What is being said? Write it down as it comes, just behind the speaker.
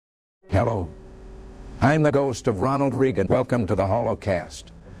Hello. I'm the ghost of Ronald Reagan. Welcome to the Hallocast.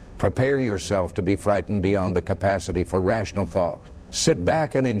 Prepare yourself to be frightened beyond the capacity for rational thought. Sit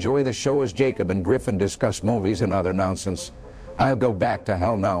back and enjoy the show as Jacob and Griffin discuss movies and other nonsense. I'll go back to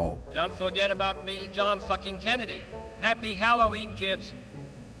hell now. Don't forget about me, John fucking Kennedy. Happy Halloween, kids.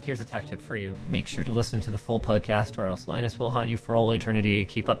 Here's a tech tip for you. Make sure to listen to the full podcast or else Linus will haunt you for all eternity.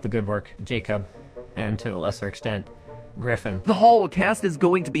 Keep up the good work, Jacob, and to a lesser extent, Griffin. The Hallocast is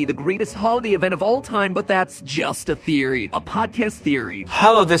going to be the greatest holiday event of all time, but that's just a theory. A podcast theory.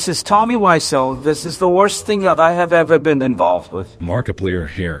 Hello, this is Tommy Wiesel. This is the worst thing that I have ever been involved with. Markiplier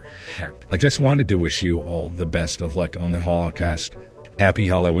here. I just wanted to wish you all the best of luck on the Holocaust. Happy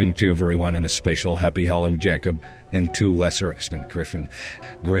Halloween to everyone, and a special happy Halloween, Jacob, and to lesser extent, Griffin.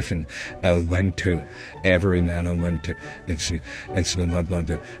 I went to every man. I went to it's the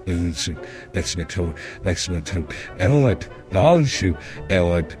Elliot, all shoot,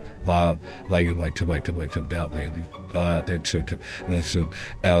 Elliot, like to belt me. That's it.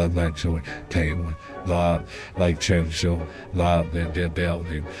 Elliot, so table, like so, the belt,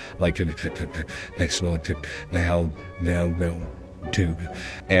 like it's not now. To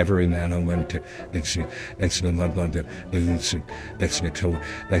every man I went to, it's the London, it's the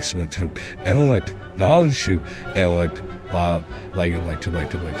Elliot, all shoot, Elliot, like to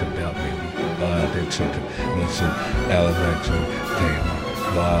belt me, that's it, Elliot, so table,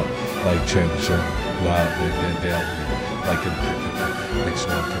 like so, the belt me, like it's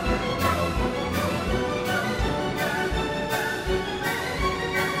not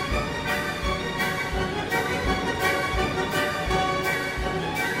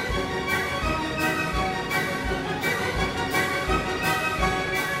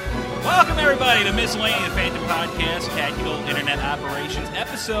Welcome, everybody, to Miscellany Phantom Podcast, Tactical Internet Operations,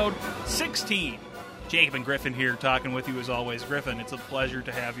 Episode 16. Jacob and Griffin here talking with you as always. Griffin, it's a pleasure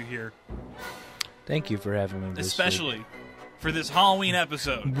to have you here. Thank you for having me. Especially for this Halloween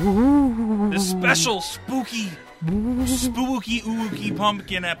episode. This special spooky ooky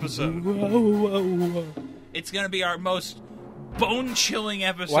pumpkin episode. It's going to be our most bone-chilling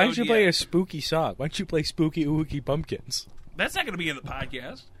episode Why don't you play yet. a spooky song? Why don't you play Spooky Ooky Pumpkins? That's not going to be in the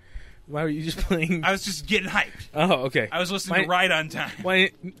podcast. Why were you just playing... I was just getting hyped. Oh, okay. I was listening to Ride on Time.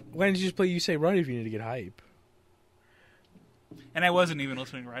 Why didn't you just play You Say Run if you need to get hype? And I wasn't even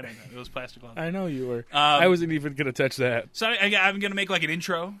listening to Ride on Time. It was Plastic Love. I know you were. I wasn't even going to touch that. So I'm going to make like an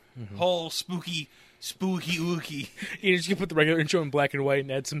intro. Whole spooky ooky. You're just going to put the regular intro in black and white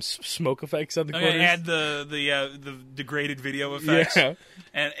and add some smoke effects on the I'm corners? going to add the degraded video effects. Yeah.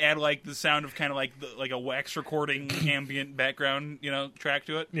 And add like the sound of kind of like a wax recording ambient background, track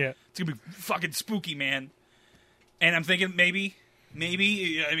to it. Yeah. It's going to be fucking spooky, man. And I'm thinking maybe,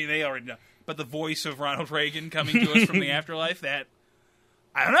 I mean, they already know, but the voice of Ronald Reagan coming to us from the afterlife, that,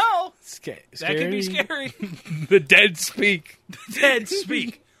 I don't know. Scary. That could be scary. The dead speak. The dead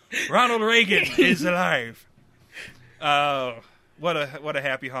speak. Ronald Reagan is alive. Oh, what a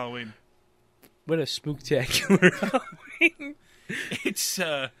happy Halloween. What a spooktacular Halloween. It's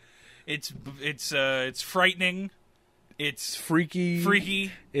frightening. It's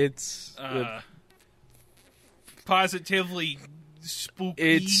freaky. It's positively spooky.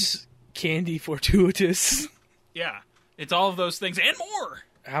 It's candy fortuitous. Yeah, it's all of those things and more.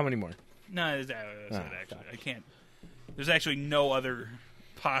 How many more? No, actually, I can't. There's actually no other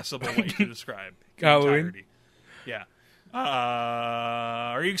possible way to describe the Halloween. entirety. Yeah.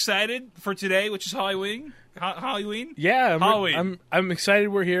 Are you excited for today, which is Halloween? Halloween? Yeah, Halloween. I'm excited.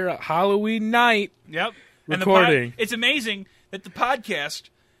 We're here Halloween night. Yep. Recording. It's amazing that the podcast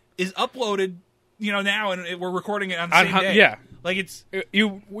is uploaded, now, and we're recording it on the same day. Yeah. Like it's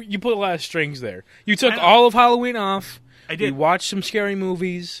you put a lot of strings there. You took all of Halloween off. I did. We watched some scary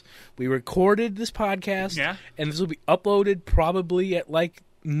movies. We recorded this podcast. Yeah. And this will be uploaded probably at like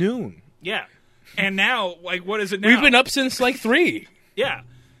noon. Yeah. And now, like, what is it now? We've been up since like 3. Yeah.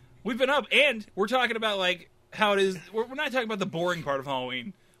 We've been up, and we're talking about, like, how it is. We're not talking about the boring part of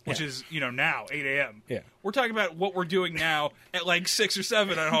Halloween, which is, now, 8 a.m. Yeah. We're talking about what we're doing now at, like, 6 or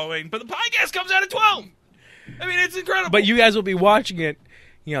 7 on Halloween, but the podcast comes out at 12. I mean, it's incredible. But you guys will be watching it.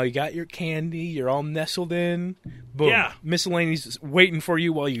 You got your candy. You're all nestled in. Boom. Yeah. Miscellany's waiting for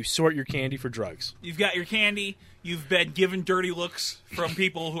you while you sort your candy for drugs. You've got your candy. You've been given dirty looks from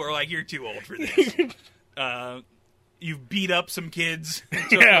people who are like, you're too old for this. You've beat up some kids.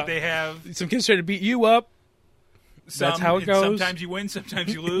 Took what they have. Some kids try to beat you up. That's how it goes. Sometimes you win,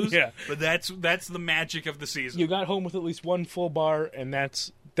 sometimes you lose. Yeah. But that's the magic of the season. You got home with at least one full bar, and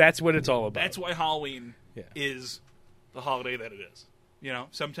that's what it's all about. That's why Halloween is the holiday that it is.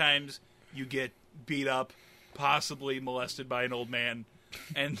 Sometimes you get beat up, possibly molested by an old man.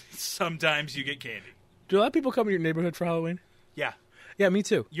 and sometimes you get candy. Do a lot of people come in your neighborhood for Halloween? Yeah. Yeah, me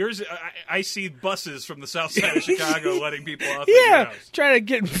too. Yours, I see buses from the south side of Chicago letting people off at your house. Trying to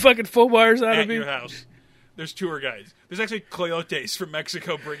get fucking full bars out At of me. your house. There's tour guides. There's actually coyotes from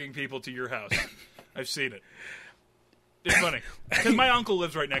Mexico bringing people to your house. I've seen it. It's funny. Because my uncle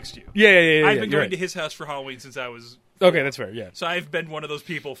lives right next to you. Yeah. I've been going to his house for Halloween since I was... Okay, that's fair, yeah. So I've been one of those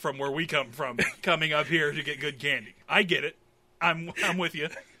people from where we come from, coming up here to get good candy. I get it. I'm with you.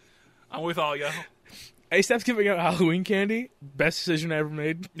 I'm with all y'all. I stopped giving out Halloween candy. Best decision I ever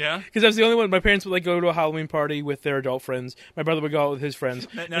made. Yeah? Because I was the only one. My parents would go to a Halloween party with their adult friends. My brother would go out with his friends.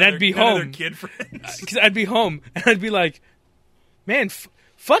 And I'd be home. None of their kid friends. Because I'd be home, and I'd be like, man,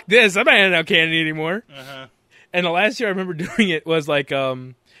 fuck this. I'm not handing out candy anymore. Uh-huh. And the last year I remember doing it was like,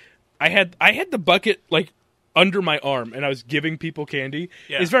 I had the bucket like under my arm, and I was giving people candy.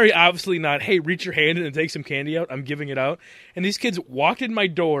 Yeah. It's very obviously not, hey, reach your hand in and take some candy out. I'm giving it out. And these kids walked in my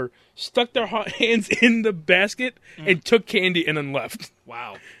door, stuck their hands in the basket, and took candy and then left.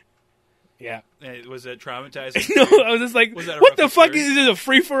 Wow. Yeah. Was it traumatizing? No, I was just like, Was that a what the rough fuck experience? is this, a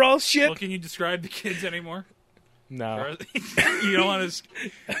free-for-all shit? Well, can you describe the kids anymore? No. You don't want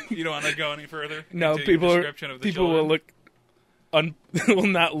to go any further? No, into your description of the people children? will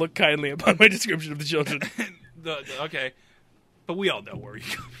not look kindly upon my description of the children. Okay. But we all know where you're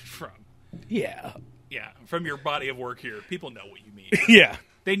coming from. Yeah. Yeah, from your body of work here, people know what you mean. Yeah.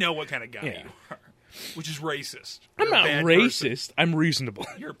 They know what kind of guy Yeah. you are, which is racist. I'm You're a not bad racist. person. I'm reasonable.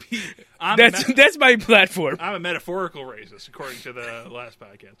 You're That's my platform. I'm a metaphorical racist, according to the last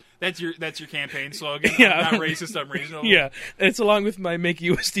podcast. That's your campaign slogan. Yeah. I'm not racist. I'm reasonable. Yeah, it's along with my make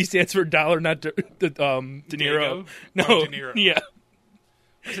USD stands for dollar, not De Niro. Diego? No, Oh, De Niro. Yeah.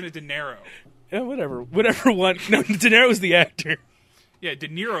 Isn't it De Niro? Yeah, whatever one. No, De Niro's the actor. Yeah, De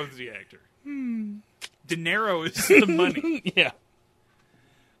Niro's the actor. De Niro is the money. Yeah.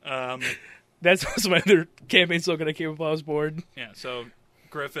 That's also my other campaign slogan I came up while I was bored. Yeah, so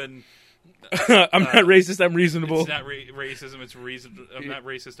Griffin. I'm not racist, I'm reasonable. It's not racism, it's reason. I'm not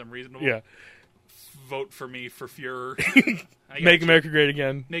racist, I'm reasonable. Yeah. Vote for me for Fuhrer. Make America great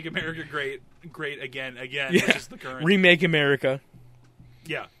again. Make America great again, Yeah. which is the current. Remake America.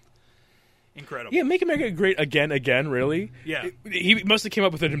 Yeah. Incredible. Yeah, make America great again, really? Yeah. He must have came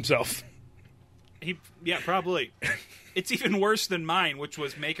up with it himself. Yeah, probably. It's even worse than mine, which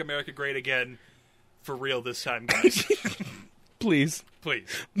was Make America Great Again for real this time, guys. Please. Please.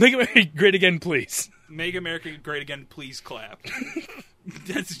 Make America great again, please. Make America Great Again, please clap.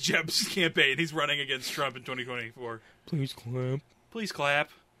 That's Jeb's campaign. He's running against Trump in 2024. Please clap. Please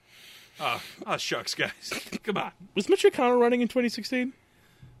clap. Oh, shucks, guys. Come on. Was Mitch McConnell running in 2016?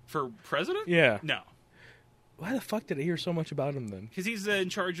 For president? Yeah. No. Why the fuck did I hear so much about him then? Because he's in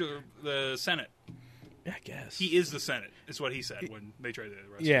charge of the Senate. I guess. He is the Senate, is what he said when they tried to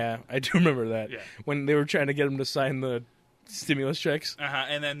arrest him. Yeah, I do remember that. Yeah. When they were trying to get him to sign the stimulus checks.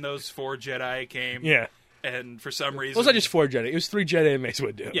 And then those 4 Jedi came. Yeah. And for some reason... Well, it's not just 4 Jedi. It was 3 Jedi and Mace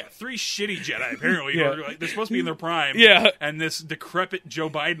Windu. Yeah, 3 shitty Jedi, apparently. Yeah. They're supposed to be in their prime. Yeah. And this decrepit Joe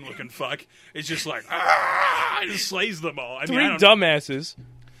Biden-looking fuck is just like, just slays them all. I mean, 3 I don't dumbasses.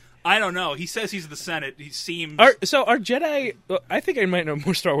 I don't know. He says he's the Senate. He seems... Are Jedi... I think I might know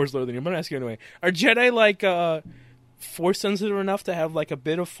more Star Wars lore than you, but I'm asking anyway. Are Jedi, like, Force-sensitive enough to have, like, a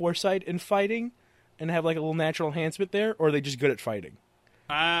bit of foresight in fighting? And have, like, a little natural enhancement there? Or are they just good at fighting?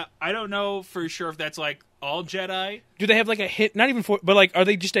 I don't know for sure if that's, like, all Jedi. Do they have, like, a hint... Not even... but, like, are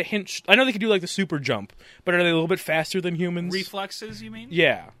they just a hint... I know they can do, like, the super jump. But are they a little bit faster than humans? Reflexes, you mean?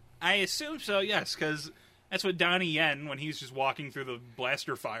 Yeah. I assume so, yes, because... That's what Donnie Yen, when he was just walking through the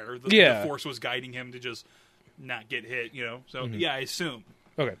blaster fire, the Force was guiding him to just not get hit, you know? So, yeah, I assume.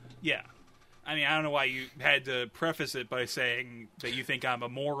 Okay. Yeah. I mean, I don't know why you had to preface it by saying that you think I'm a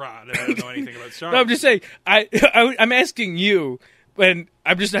moron and I don't know anything about Star Wars. No, I'm just saying, I'm asking you, and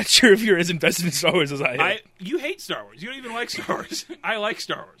I'm just not sure if you're as invested in Star Wars as I am. You hate Star Wars. You don't even like Star Wars. I like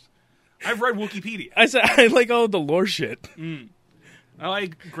Star Wars. I've read Wikipedia. I said I like all the lore shit. I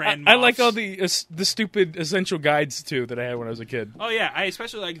like Grand I like Moffs. all the stupid essential guides, too, that I had when I was a kid. Oh, yeah. I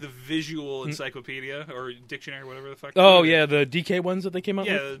especially like the visual encyclopedia or dictionary, whatever the fuck. Oh, yeah, the DK ones that they came out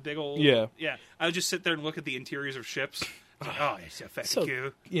with? Yeah, the big old... Yeah. Yeah. I would just sit there and look at the interiors of ships. Like, oh, it's so fucking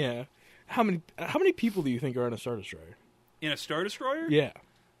cool. Yeah. How many people do you think are on a Star Destroyer? In a Star Destroyer? Yeah.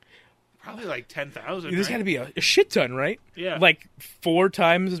 Probably like 10,000, There's right? got to be a shit ton, right? Yeah. Like 4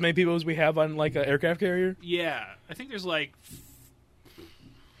 times as many people as we have on, like, an aircraft carrier? Yeah. I think there's like...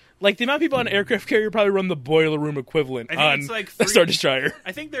 Like, the amount of people on an aircraft carrier probably run the boiler room equivalent I think on it's like a Star Destroyer.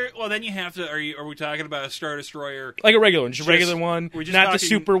 I think there... Well, then you have to... Are we talking about a Star Destroyer... Like a regular one. Just a regular one. we're just Not the talking-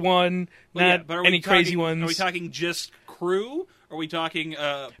 super one. Well, yeah, Not but are we any crazy talking- ones. Are we talking just crew? Are we talking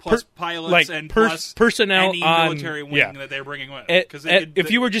plus pilots like and plus personnel any on military wing that they're bringing with? If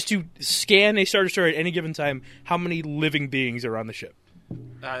you were just to scan a Star Destroyer at any given time, how many living beings are on the ship?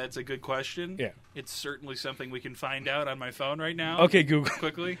 That's a good question. Yeah. It's certainly something we can find out on my phone right now. Okay, Google.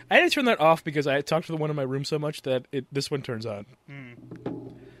 Quickly. I had to turn that off because I talked to the one in my room so much that this one turns on.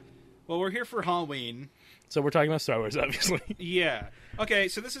 Well, we're here for Halloween. So we're talking about Star Wars, obviously. Yeah. Okay,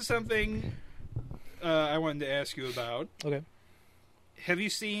 so this is something I wanted to ask you about. Okay. Have you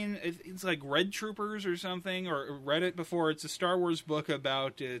seen, it's like Red Troopers or something, or read it before? It's a Star Wars book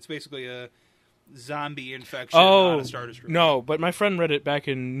about, it's basically a zombie infection on a Star Destroyer. No, but my friend read it back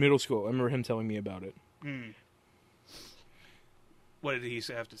in middle school. I remember him telling me about it. What did he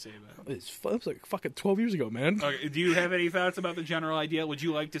have to say about it? It was like fucking 12 years ago, man. Okay, do you have any thoughts about the general idea? Would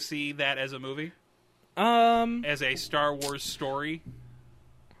you like to see that as a movie? As a Star Wars story?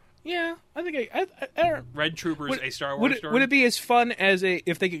 Yeah, I think I don't... Red Troopers, a Star Wars story? Would it be as fun as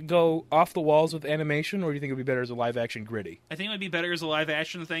if they could go off the walls with animation, or do you think it would be better as a live-action gritty? I think it would be better as a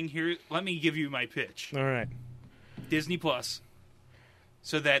live-action thing. Here, let me give you my pitch. All right. Disney Plus.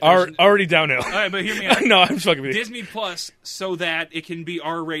 So that already downhill. All right, but hear me out. No, I'm just fucking with you. Disney Plus, so that it can be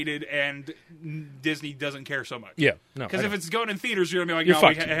R-rated and Disney doesn't care so much. Yeah, no. Because if it's going in theaters, you're going to be like, you're no,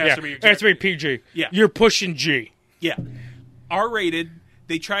 fucked. it has to be. It has to be PG. Yeah. You're pushing G. Yeah. R-rated,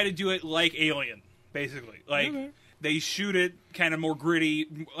 they try to do it like Alien, basically. Like, they shoot it kind of more gritty,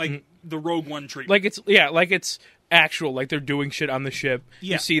 like the Rogue One treatment. Like it's actual, like they're doing shit on the ship.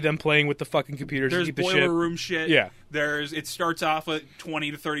 Yeah. You see them playing with the fucking computers. There's to keep the boiler ship. room shit. Yeah. It starts off at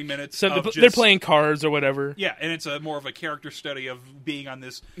 20 to 30 minutes. So of they're playing cards or whatever. Yeah, and it's more of a character study of being on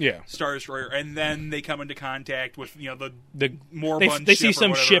this Star Destroyer, and then they come into contact with the moribund They ship see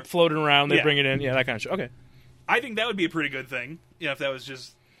some or ship floating around. They Yeah. bring it in. Yeah, that kind of shit. Okay. I think that would be a pretty good thing. If that was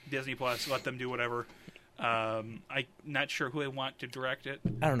just Disney Plus, let them do whatever. I'm not sure who they want to direct it.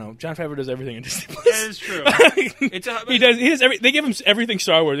 I don't know. Jon Favreau does everything in Disney Plus. That is true. He does. They give him everything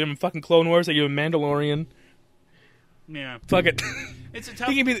Star Wars. They give him fucking Clone Wars. They give him Mandalorian. Yeah. Fuck it. It's a tough.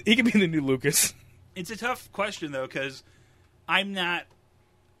 He can be the new Lucas. It's a tough question though, because I'm not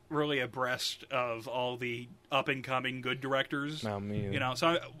really abreast of all the up and coming good directors. No, me either.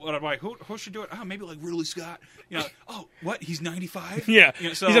 So what I'm like, who should do it? Oh, maybe like Ridley Scott. Oh, what? He's 95. Yeah.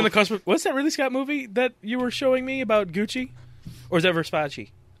 So he's on the cusp. What's that Ridley Scott movie that you were showing me about Gucci, or is that Versace?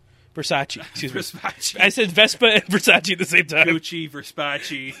 Excuse me. Versace. I said Vespa and Versace at the same time. Gucci,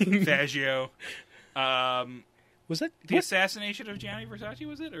 Versace, Faggio. Was that the assassination of Gianni Versace?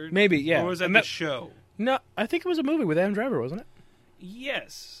 Was it, or maybe? Yeah. Or was that the show? No, I think it was a movie with Adam Driver, wasn't it?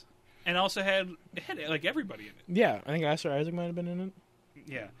 Yes, and also had like everybody in it. Yeah, I think Oscar Isaac might have been in it.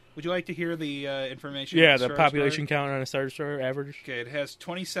 Yeah. Would you like to hear the information? Yeah, the population count on a Star Destroyer average. Okay, it has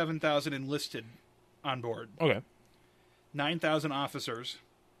 27,000 enlisted on board. Okay. 9,000 officers,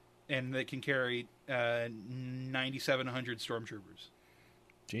 and they can carry 9,700 stormtroopers.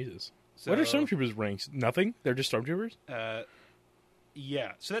 Jesus. So, what are stormtroopers' ranks? Nothing? They're just stormtroopers?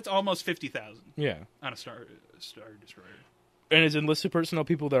 Yeah, so that's almost 50,000. Yeah. On a Star Destroyer. And is enlisted personnel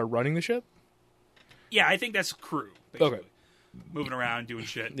people that are running the ship? Yeah, I think that's crew, basically. Okay. Moving around, doing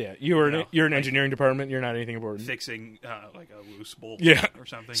shit. Yeah, you're an engineering department. You're not anything important. Fixing like a loose bolt or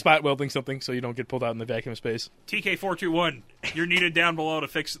something. Spot welding something so you don't get pulled out in the vacuum of space. TK421, you're needed down below to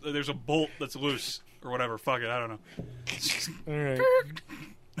fix. There's a bolt that's loose or whatever. Fuck it, I don't know. All right.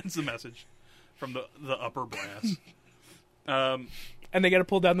 That's the message from the upper brass. And they got to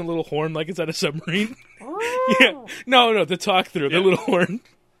pull down the little horn like it's at a submarine. Yeah. No, to talk through the little horn.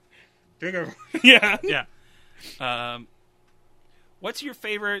 Yeah. Yeah. What's your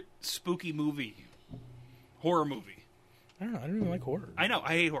favorite spooky movie? Horror movie? I don't know. I don't even like horror. I know.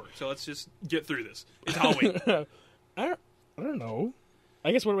 I hate horror. So let's just get through this. It's Halloween. I don't know.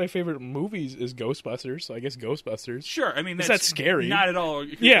 I guess one of my favorite movies is Ghostbusters. So I guess Ghostbusters. Sure. I mean, that's not scary. Not at all.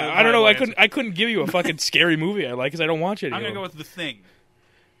 Yeah. I don't know. I couldn't give you a fucking scary movie I like because I don't watch it. I'm gonna go with The Thing.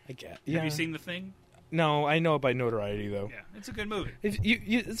 I guess. Yeah. Have you seen The Thing? No, I know it by notoriety though. Yeah, it's a good movie.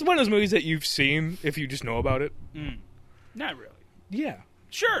 It's one of those movies that you've seen if you just know about it. Not really. Yeah.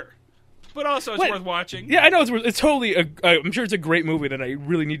 Sure. But also it's worth watching. Yeah, I know it's totally I'm sure it's a great movie that I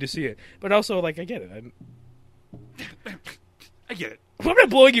really need to see it. But also, like, I get it. I get it. I'm not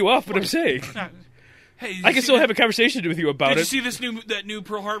blowing you off, but I'm saying. Hey, I can still have a conversation with you about it. Did you see that new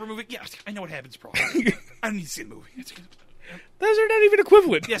Pearl Harbor movie? Yeah, I know what happens Pearl Harbor. I don't need to see the movie. Those are not even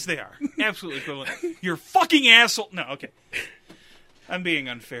equivalent. Yes, they are. Absolutely equivalent. You're a fucking asshole. No, okay. I'm being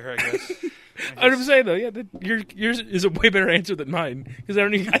unfair, I guess. I'm saying though, yours is a way better answer than mine because I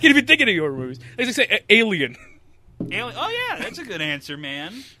can't even think of any horror movies. I just say Alien. Alien. Oh yeah, that's a good answer,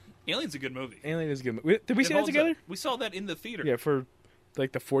 man. Alien's a good movie. Alien is a good movie. Did we see that holds together? up. We saw that in the theater. Yeah, for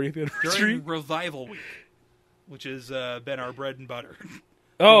like the 40th anniversary. During Revival Week, which has been our bread and butter.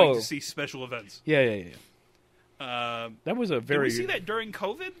 Oh, Going to see special events. Yeah. That was a Did very. we see that during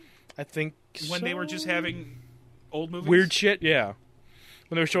COVID? I think When they were just having old movies? weird shit. Yeah,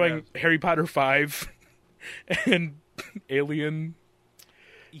 when they were showing Harry Potter 5 and Alien.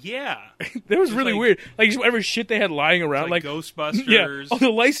 Yeah. That was Just really like- weird. Like just whatever shit they had lying around, Like like Ghostbusters. Yeah. Oh, the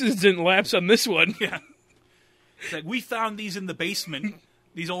license didn't lapse on this one. Yeah. It's like, we found these in the basement,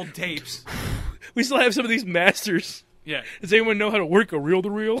 these old tapes. We still have some of these masters. Yeah. Does anyone know how to work a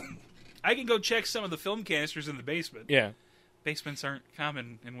reel-to-reel? I can go check some of the film canisters in the basement. Yeah. Basements aren't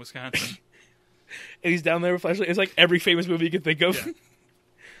common in Wisconsin. And he's down there with flashlight. It's like every famous movie you can think of.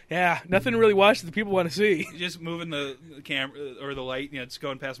 Yeah, nothing to really watch that the people want to see. Just moving the camera or the light, it's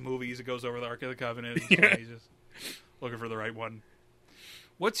going past movies. It goes over the Ark of the Covenant. Yeah. He's just looking for the right one.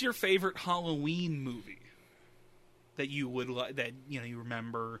 What's your favorite Halloween movie that you would that you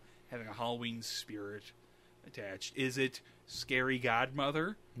remember having a Halloween spirit attached? Is it Scary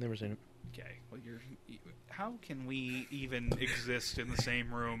Godmother? Never seen it. Okay, well, how can we even exist in the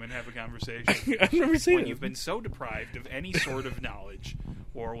same room and have a conversation I've never seen when it. you've been so deprived of any sort of knowledge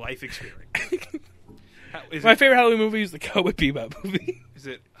or life experience? My favorite Halloween movie is the Cowboy Bebop movie. Is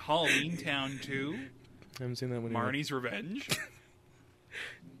it Halloween Town 2? I haven't seen that one either. Marnie's Revenge?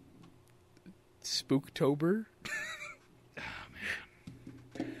 Spooktober?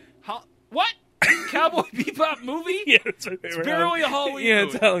 What? Cowboy Bebop movie? Yeah, it's my favorite. It's barely a Halloween Yeah, movie.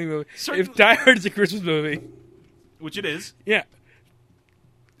 it's a Halloween movie. Certainly- If Die Hard is a Christmas movie. Which it is. Yeah.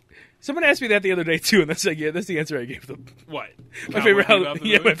 Someone asked me that the other day too, and that's the answer I gave them. What? My Cowboy favorite, Bebop the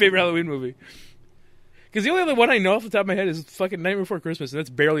movie? my favorite Halloween movie. Because the only other one I know off the top of my head is fucking Nightmare Before Christmas, and that's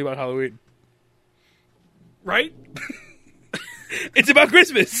barely about Halloween. Right? It's about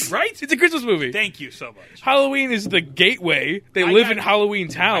Christmas, Right? It's a Christmas movie. Thank you so much. Halloween is the gateway. They I live got- in Halloween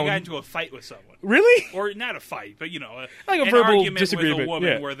I Town. got into a fight with someone. Really? Or not a fight, but Like a an verbal argument disagreement, with a woman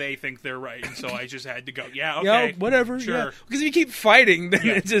yeah. where they think they're right, and so I just had to go. Yeah, okay, Yeah, whatever. sure. Yeah. Because if you keep fighting, then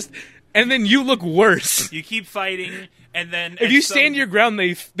Yeah. it's just, and then you look worse. You keep fighting, and then If you stand your ground,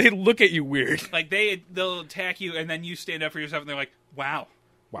 they look at you weird. like they'll attack you, and then you stand up for yourself, and they're like, "Wow,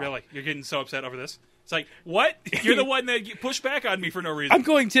 really? You're getting so upset over this?" It's like, what? You're the one that pushed back on me for no reason. I'm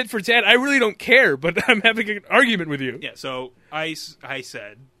going tit for tat. I really don't care, but I'm having an argument with you. Yeah, so I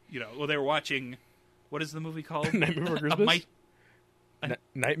said, they were watching, what is the movie called? Nightmare Before Christmas?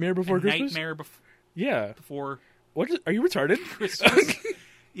 Nightmare Before Christmas? Nightmare Yeah. Before Are you retarded? Christmas.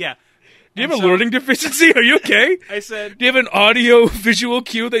 Yeah. Do you have a learning deficiency? Are you okay? I said, Do you have an audio-visual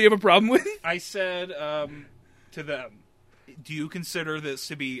cue that you have a problem with? I said to them, do you consider this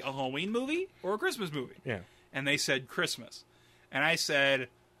to be a Halloween movie or a Christmas movie? Yeah. And they said Christmas. And I said,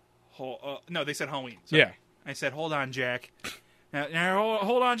 no, they said Halloween. Sorry. Yeah. I said, hold on, Jack. Now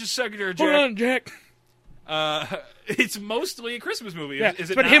hold on just a second here, Jack. Hold on, Jack. It's mostly a Christmas movie. Yeah. Is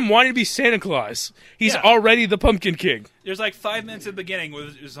it But not? him wanting to be Santa Claus. He's Yeah. already the Pumpkin King. There's like 5 minutes at the beginning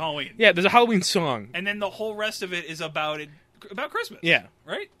was Halloween. Yeah, there's a Halloween song. And then the whole rest of it is about Christmas. Yeah.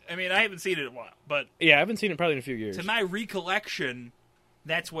 Right? I mean, I haven't seen it in a while, but Yeah, I haven't seen it probably in a few years. to my recollection,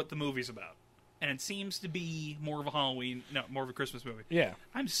 that's what the movie's about. And it seems to be more of a Christmas movie. Yeah.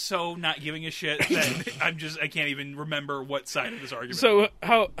 I'm so not giving a shit that I can't even remember what side of this argument. So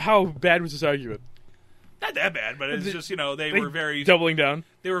how bad was this argument? Not that bad, but it's just, they were very doubling down.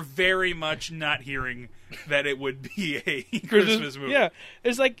 They were very much not hearing that it would be a Christmas movie. Yeah.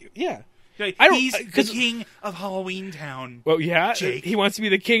 It's like, yeah. Like, I don't- he's the 'cause- king of Halloween Town. Well, yeah. Jake. He wants to be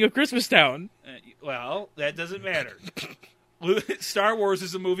the king of Christmas Town. Well, that doesn't matter. Star Wars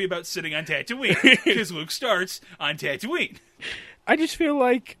is a movie about sitting on Tatooine because Luke starts on Tatooine. I just feel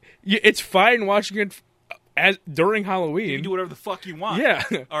like it's fine watching it during Halloween. You can do whatever the fuck you want. Yeah.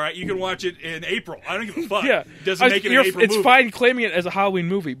 All right, you can watch it in April. I don't give a fuck. Yeah. Doesn't make it an April It's movie. fine claiming it as a Halloween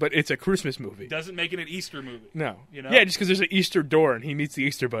movie, but it's a Christmas movie. Doesn't make it an Easter movie. No. You know? Yeah, just because there's an Easter door and he meets the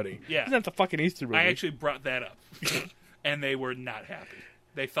Easter Bunny. Yeah. It's not the fucking Easter movie. I actually brought that up, and they were not happy.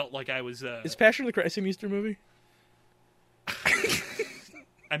 They felt like I was. Is Passion of the Christ an Easter movie?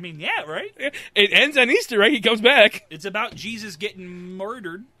 I mean, yeah, right? It ends on Easter, right? He comes back. It's about Jesus getting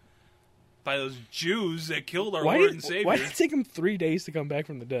murdered by those Jews that killed our Lord and Savior. Why did it take him 3 days to come back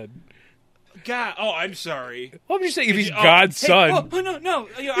from the dead? God, I'm sorry. Well, I'm just saying, if he's God's son. Oh, no.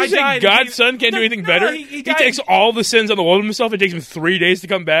 You're I saying died. God's son can't do anything better? He died. takes all the sins on the world of himself. It takes him 3 days to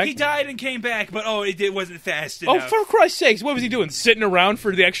come back. He died and came back, but it wasn't fast Oh, enough. for Christ's sakes, what was he doing? Sitting around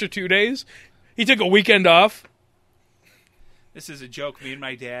for the extra 2 days? He took a weekend off? This is a joke me and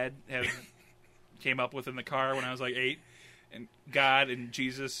my dad came up with in the car when I was like 8. and God and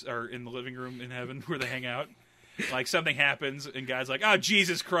Jesus are in the living room in heaven where they hang out. Like, something happens, and God's like, oh,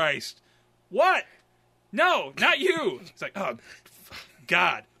 Jesus Christ. What? No, not you. It's like, oh,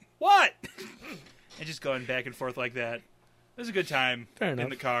 God. What? And just going back and forth like that. It was a good time in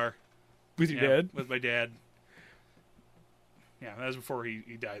the car. With your dad? With my dad. Yeah, that was before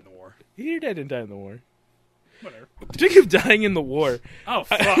he died in the war. Your dad didn't die in the war. Whatever. Speaking of dying in the war. Oh,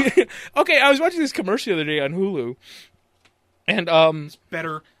 fuck. Okay, I was watching this commercial the other day on Hulu. And, It's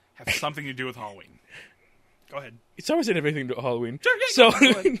better have something to do with Halloween. Go ahead. It's always had everything to do with Halloween. Sure, yeah, so,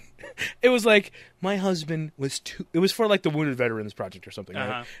 go ahead. it was like, my husband was it was for, like, the Wounded Veterans Project or something, Uh-huh.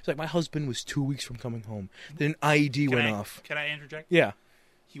 right? It's like, my husband was 2 weeks from coming home. Then an IED went off. Can I interject? Yeah.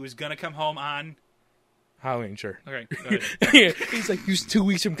 He was going to come home on... Halloween, sure. Okay, go ahead. He's like, he was 2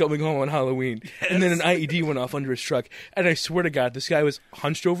 weeks from coming home on Halloween. Yes. And then an IED went off under his truck. And I swear to God, this guy was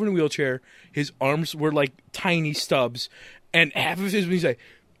hunched over in a wheelchair. His arms were like tiny stubs. And half of his, he's like,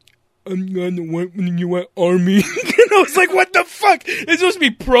 I'm going to work in the U.S. Army. And I was like, what the fuck? It's supposed to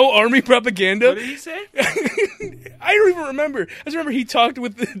be pro-Army propaganda? What did he say? I don't even remember. I just remember he talked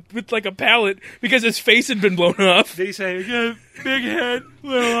with like a pallet because his face had been blown off. Did he say, yeah, big head,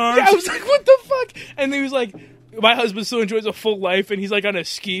 little arms? Yeah, I was like, what the fuck? And he was like, my husband still enjoys a full life, and he's like on a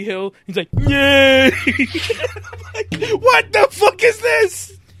ski hill. He's like, yay! I'm like, what the fuck is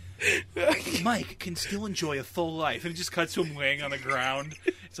this? Mike can still enjoy a full life. And it just cuts to him laying on the ground.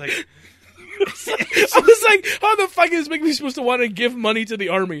 It's like... I was like, how the fuck is this make me supposed to want to give money to the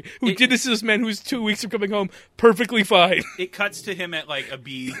army who did this to this man who's 2 weeks from coming home perfectly fine? It cuts to him at, like, a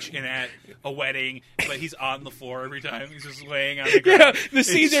beach and at a wedding, but he's on the floor every time. He's just laying on the ground. Yeah, the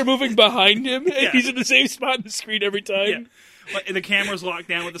scenes are moving behind him, and Yeah. he's in the same spot on the screen every time. Yeah. But the camera's locked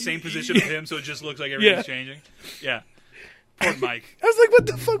down with the same position of him, so it just looks like everything's changing. Yeah. Poor Mike. I was like, what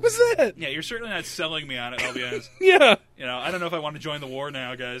the fuck was that? Yeah, you're certainly not selling me on it, I'll be honest. Yeah. You know, I don't know if I want to join the war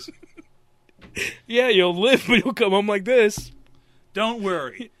now, guys. Yeah, you'll live, but you'll come home like this. Don't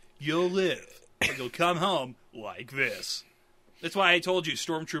worry. You'll live. But you'll come home like this. That's why I told you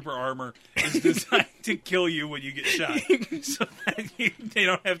Stormtrooper armor is designed to kill you when you get shot. So that they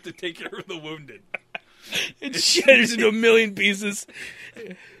don't have to take care of the wounded. It shatters into a million pieces.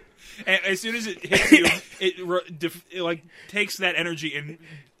 And as soon as it hits you, it like takes that energy and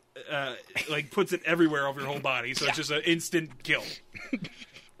like puts it everywhere over your whole body. So it's just an instant kill.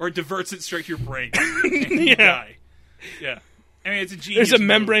 Or it diverts it straight to your brain. And you die. Yeah. I mean, it's a genius. There's a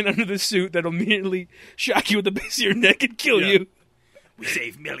membrane under the suit that'll immediately shock you at the base of your neck and kill you. We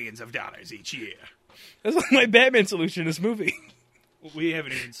save millions of dollars each year. That's like my Batman solution in this movie. We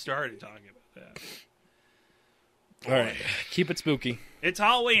haven't even started talking about that. All right. Keep it spooky. It's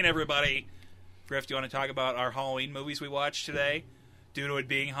Halloween, everybody. Griff, do you want to talk about our Halloween movies we watched today? Due to it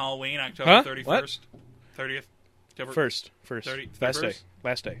being Halloween, October 31st. What? 30th? October First. 30, Last 31st? day.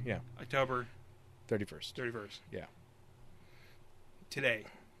 Last day, yeah. October 31st. 31st. Yeah. Today.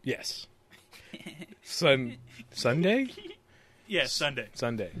 Yes. Sunday? Yes, Sunday.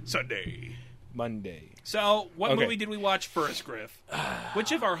 Sunday. Monday. So, what Okay. movie did we watch first, Griff?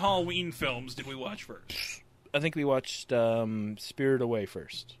 Which of our Halloween films did we watch first? I think we watched Spirit Away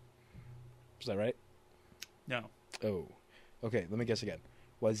first. Is that right? No. Oh. Okay, let me guess again.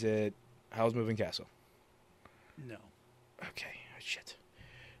 Was it Howl's Moving Castle? No. Okay, shit.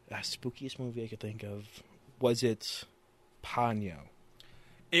 Spookiest movie I could think of. Was it Ponyo?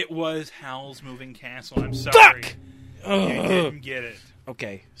 It was Howl's Moving Castle. I'm sorry. Fuck! You didn't get it.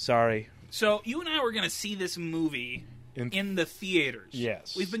 Okay, sorry. So, you and I were going to see this movie in the theaters.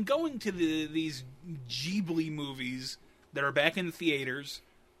 Yes. We've been going to these Ghibli movies that are back in the theaters.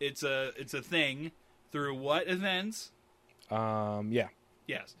 It's a thing through what events? Yeah.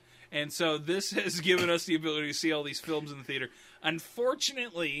 Yes. And so this has given us the ability to see all these films in the theater.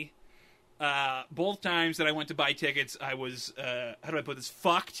 Unfortunately, both times that I went to buy tickets, I was, how do I put this,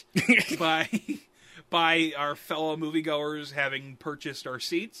 fucked by our fellow moviegoers having purchased our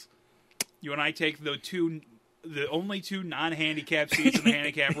seats. You and I take the only two non-handicapped seats in the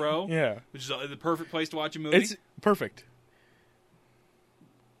handicap row. Yeah. Which is the perfect place to watch a movie. It's perfect.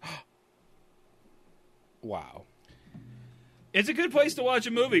 Wow. It's a good place to watch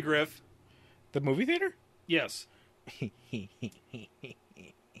a movie, Griff. The movie theater? Yes.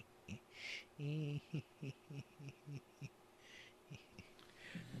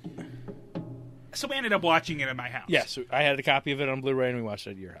 So we ended up watching it at my house. Yes, I had a copy of it on Blu-ray, and we watched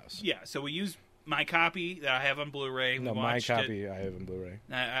it at your house. Yeah, so we used my copy that I have on Blu-ray. No, my copy I have on Blu-ray.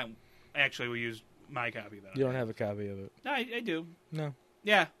 Actually, we used my copy. You don't have a copy of it? No, I do. No.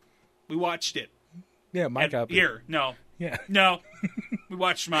 Yeah, we watched it. Yeah, my copy. Here, no. Yeah. No, we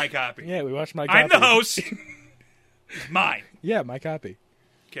watched my copy. Yeah, we watched my copy. I'm the host. It's mine. Yeah, my copy.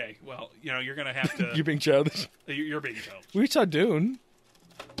 Okay, well, you're going to have to... You're being childish. You're being childish. We saw Dune.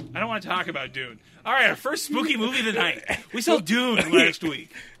 I don't want to talk about Dune. All right, our first spooky movie of the night. We saw Dune last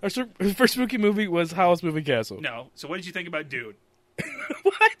week. Our first spooky movie was Howl's Moving Castle. No. So what did you think about Dune?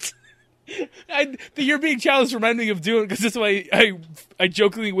 What? The You're Being Childish reminded me of Dune because that's why I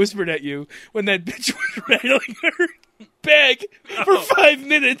jokingly whispered at you when that bitch was rattling her bag for 5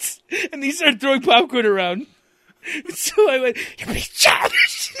 minutes and he started throwing popcorn around. So I went, "You're being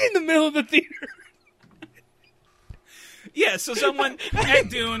childish," in the middle of the theater. Yeah, so someone at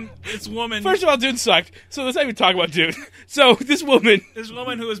Dune, this woman... First of all, Dune sucked, so let's not even talk about Dune. So this woman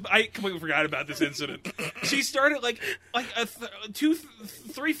who was... I completely forgot about this incident. She started like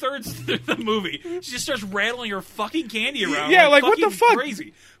three-thirds through the movie. She just starts rattling her fucking candy around. Yeah, like what the fuck?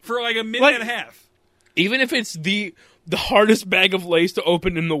 Crazy. For like a minute and a half. Even if it's the hardest bag of lace to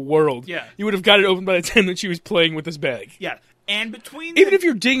open in the world, yeah, you would have got it open by the time that she was playing with this bag. Yeah. And between even if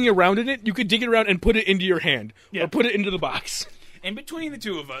you're digging around in it, you could dig it around and put it into your hand. Yeah. Or put it into the box. And between the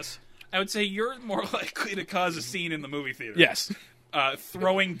two of us, I would say you're more likely to cause a scene in the movie theater. Yes.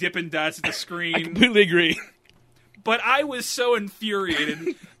 Throwing Dippin' Dots at the screen. I completely agree. But I was so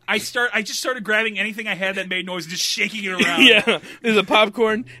infuriated. I just started grabbing anything I had that made noise and just shaking it around. Yeah. There's a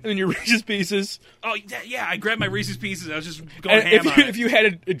popcorn and then your Reese's Pieces. Oh, yeah. I grabbed my Reese's Pieces. I was just going ham on it. If you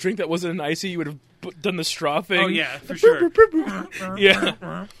had a drink that wasn't an icy, you would have done the straw thing. Oh, yeah, for sure.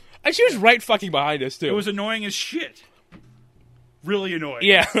 Yeah. And she was right fucking behind us, too. It was annoying as shit. Really annoying.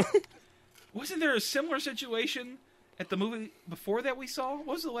 Yeah. Wasn't there a similar situation at the movie before that we saw? What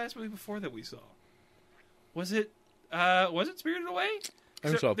was the last movie before that we saw? Was it Spirited Away? I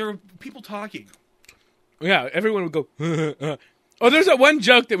think so. There were people talking. Yeah, everyone would go, Oh, there's that one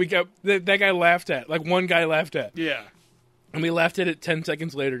joke that we got that guy laughed at. Like, one guy laughed at. Yeah. And we laughed at it 10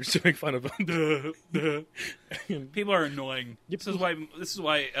 seconds later just to make fun of him. People are annoying. This is why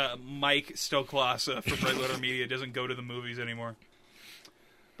Mike Stoklasa from Red Letter Media doesn't go to the movies anymore.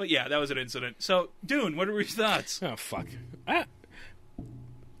 But yeah, that was an incident. So, Dune, what are your thoughts? Oh, fuck.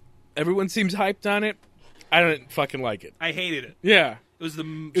 Everyone seems hyped on it. I don't fucking like it. I hated it. Yeah. It was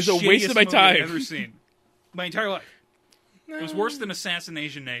a waste of my time. I've ever seen. My entire life. It was worse than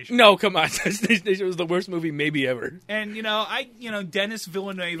Assassination Nation. No, come on. Assassination Nation was the worst movie maybe ever. And, Dennis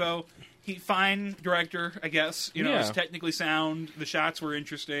Villeneuve, fine director, I guess. It's technically sound. The shots were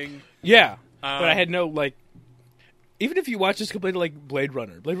interesting. Yeah. But I had no, even if you watch this compared to, Blade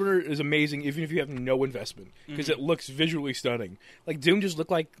Runner is amazing even if you have no investment. Because it looks visually stunning. Dune just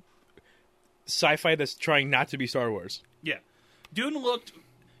looked like sci-fi that's trying not to be Star Wars. Yeah. Dune looked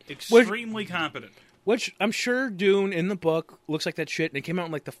extremely competent. Which, I'm sure Dune, in the book, looks like that shit, and it came out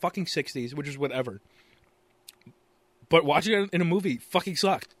in, the fucking 60s, which is whatever. But watching it in a movie fucking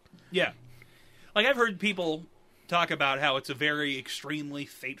sucked. Yeah. I've heard people talk about how it's a very extremely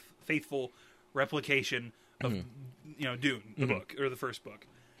faithful replication of, Dune, the book, or the first book,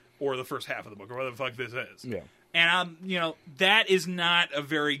 or the first half of the book, or whatever the fuck this is. Yeah. And, that is not a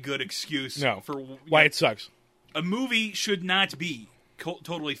very good excuse for... why it sucks. A movie should not be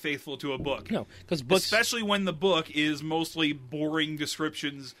totally faithful to a book. No, because books... Especially when the book is mostly boring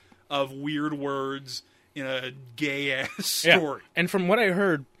descriptions of weird words in a gay-ass story. And from what I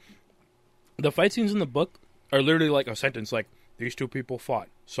heard, the fight scenes in the book are literally a sentence these two people fought,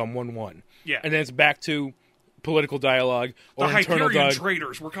 someone won. Yeah. And then it's back to political dialogue or the internal Hyperion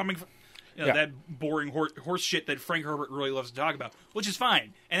traitors were coming from... that boring horse shit that Frank Herbert really loves to talk about, which is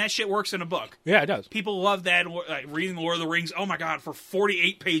fine. And that shit works in a book. Yeah, it does. People love that. Reading The Lord of the Rings, oh my god, for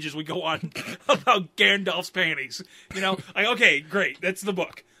 48 pages we go on about Gandalf's panties. Okay, great, that's the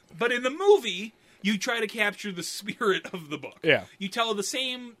book. But in the movie, you try to capture the spirit of the book. Yeah. You tell the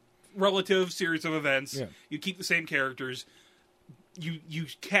same relative series of events. Yeah. You keep the same characters. You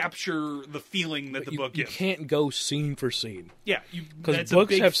capture the feeling that the book gives. You can't go scene for scene. Yeah, because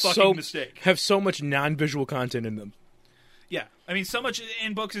books mistake. have so much non-visual content in them. Yeah, I mean, so much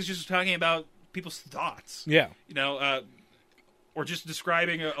in books is just talking about people's thoughts. Yeah, or just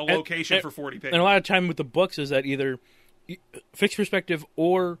describing a location for 40 pages. And a lot of time with the books is that either fixed perspective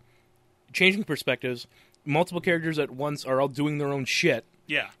or changing perspectives. Multiple characters at once are all doing their own shit.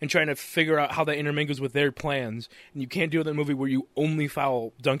 Yeah. And trying to figure out how that intermingles with their plans. And you can't do it in a movie where you only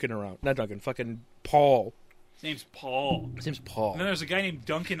follow Duncan around. Not Duncan, fucking Paul. His name's Paul. And then there's a guy named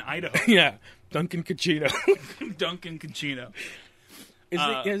Duncan Idaho. Yeah, Duncan Cacino. Duncan Cacino.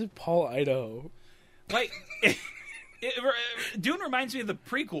 Is it Paul Idaho? Dune reminds me of the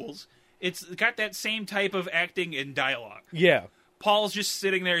prequels. It's got that same type of acting and dialogue. Yeah. Paul's just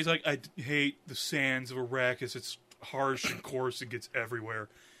sitting there. He's like, I hate the sands of Arrakis. It's harsh and coarse and gets everywhere.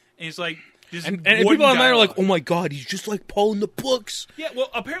 And he's like, and people online are like, "Oh my god, he's just like Paul in the books." Yeah, well,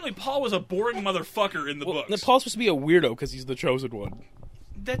 apparently Paul was a boring motherfucker in the books. Paul's supposed to be a weirdo because he's the chosen one.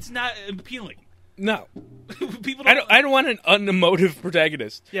 That's not appealing. No, People. I don't want an unemotive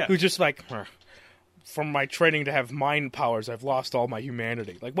protagonist. Yeah. Who's just like, from my training to have mind powers, I've lost all my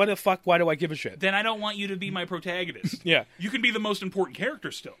humanity. Like, what the fuck? Why do I give a shit? Then I don't want you to be my protagonist. Yeah, you can be the most important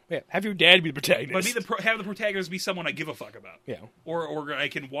character still. Yeah, have your dad be the protagonist. But have the protagonist be someone I give a fuck about. Yeah, or I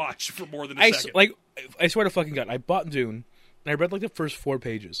can watch for more than a second. I swear to fucking God, I bought Dune, and I read like the first 4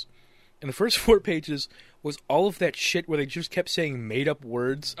 pages. And the first 4 pages was all of that shit where they just kept saying made-up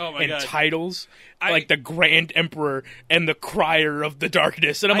words and titles, like the Grand Emperor and the Crier of the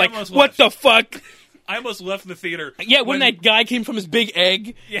Darkness. And I'm like, what the fuck? I almost left the theater. Yeah, when that guy came from his big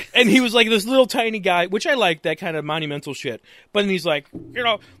egg, and he was like this little tiny guy, which I like, that kind of monumental shit. But then he's like,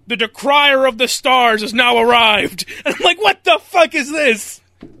 the Decrier of the Stars has now arrived. And I'm like, what the fuck is this?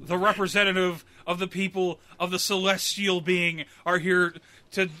 The representative of the people of the celestial being are here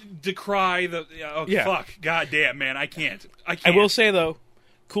to decry the... fuck. God damn, man. I can't. I will say, though,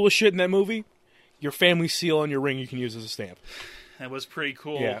 coolest shit in that movie, your family seal on your ring you can use as a stamp. That was pretty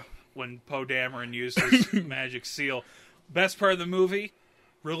cool. Yeah. When Poe Dameron used his magic seal. Best part of the movie,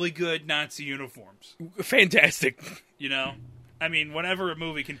 really good Nazi uniforms. Fantastic. I mean, whenever a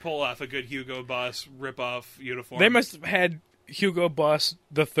movie can pull off a good Hugo Boss rip-off uniform... They must have had Hugo Boss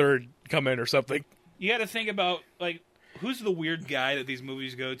the Third come in or something. You got to think about, like, who's the weird guy that these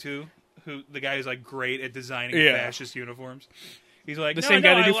movies go to? The guy who's, like, great at designing fascist uniforms. He's like, the same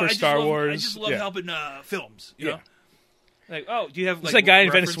guy they do for Star Wars. I just love helping films, you know? Like, do you have, like... It's that guy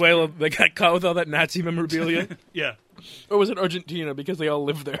in Venezuela that got caught with all that Nazi memorabilia. Yeah. Or was it Argentina, because they all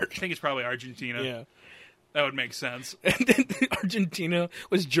live there? I think it's probably Argentina. Yeah. That would make sense. And then Argentina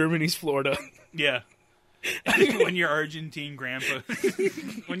was Germany's Florida. Yeah. When your Argentine grandpa...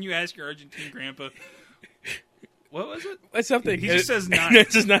 when you ask your Argentine grandpa... What was it? That's something. He just says 9.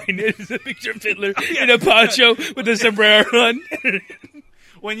 It says 9. It's a picture of Hitler in a poncho with a sombrero on.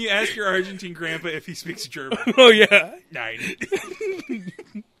 When you ask your Argentine grandpa if he speaks German. Oh, yeah. 9.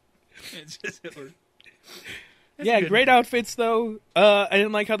 It's just Hitler. That's great outfits, though. I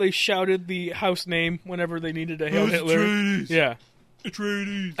didn't like how they shouted the house name whenever they needed to hail Hitler. Atreides. Yeah.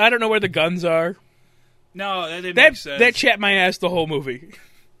 Atreides. I don't know where the guns are. No, that didn't make sense. That chapped my ass the whole movie.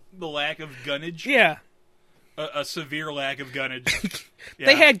 The lack of gunnage? Yeah. A severe lack of gunnage. Yeah.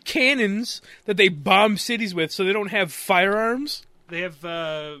 They had cannons that they bomb cities with, so they don't have firearms. They have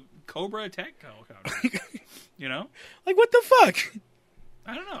Cobra attack helicopters. You know? Like, what the fuck?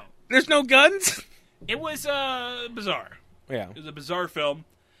 I don't know. There's no guns? It was bizarre. Yeah. It was a bizarre film.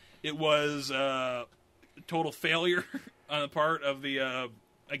 It was a total failure on the part of the,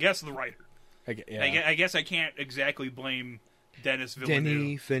 I guess, the writer. I guess I can't exactly blame Denis Villeneuve.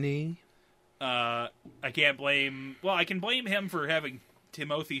 Denny Finney. I can't blame... Well, I can blame him for having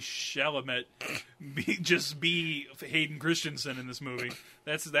Timothy Chalamet be Hayden Christensen in this movie.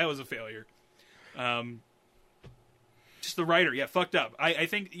 That was a failure. Just the writer, fucked up. I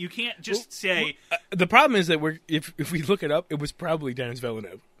think you can't just say... the problem is that if we look it up, it was probably Denis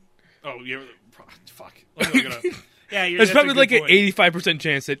Villeneuve. Oh, fuck. Let me look it up. Yeah, there's probably like an 85%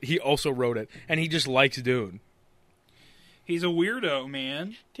 chance that he also wrote it, and he just likes Dune. He's a weirdo,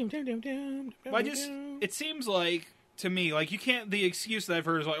 man. It seems like, to me, like, you can't... The excuse that I've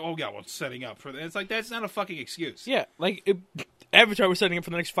heard is like, oh, God, well, it's setting up for that. It's like, that's not a fucking excuse. Yeah, like, Avatar was setting up for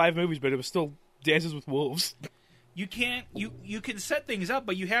the next 5 movies, but it was still Dances with Wolves. You can't... You can set things up,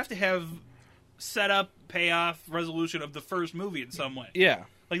 but you have to have setup, payoff, resolution of the first movie in some way. Yeah.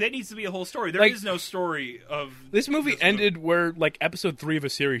 Like, that needs to be a whole story. There is no story of... This movie ended where, like, episode 3 of a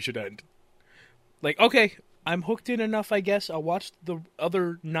series should end. Like, okay, I'm hooked in enough, I guess. I'll watch the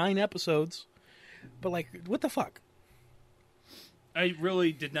other 9 episodes. But, like, what the fuck? I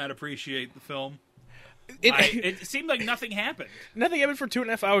really did not appreciate the film. It seemed like nothing happened. Nothing happened for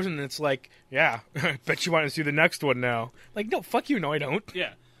 2.5 hours, and it's like, yeah, I bet you want to see the next one now. Like, no, fuck you, no, I don't.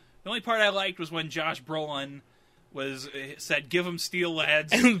 Yeah. The only part I liked was when Josh Brolin said, give them steel,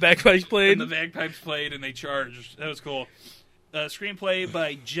 lads. And the bagpipes played. And the bagpipes played, and they charged. That was cool. Screenplay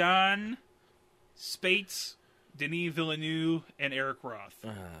by John Spates, Denis Villeneuve, and Eric Roth.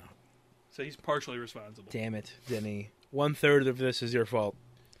 So he's partially responsible. Damn it, Denis. 1/3 of this is your fault.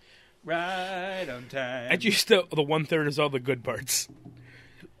 Right on time. At least the 1/3 is all the good parts.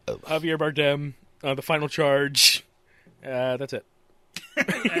 Javier Bardem, the final charge. That's it.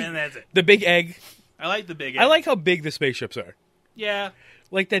 And that's it. The big egg. I like the big egg. I like how big the spaceships are. Yeah.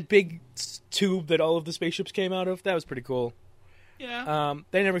 Like that big tube that all of the spaceships came out of. That was pretty cool. Yeah.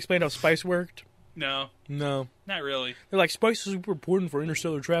 They never explained how spice worked. No, No. not really. They're like, spice is super important for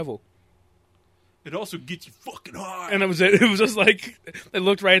interstellar travel. It also gets you fucking high. And that was it. It was just like, they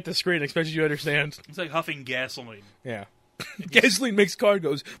looked right at the screen, expected you to understand. It's like huffing gasoline. Yeah. Gasoline makes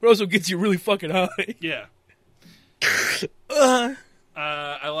cargoes, but also gets you really fucking high. Yeah.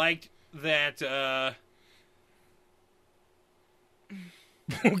 I liked that.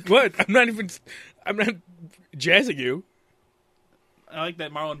 What? I'm not jazzing you. I like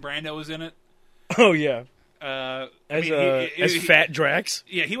that Marlon Brando was in it. Oh, yeah. As Fat Drax.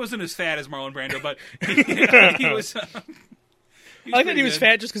 Yeah, he wasn't as fat as Marlon Brando, but he was. I like that he was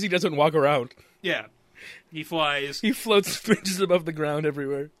fat just because he doesn't walk around. Yeah, he flies. He floats 3 inches above the ground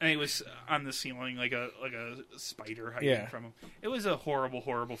everywhere. And he was on the ceiling like a spider hiding from him. It was a horrible,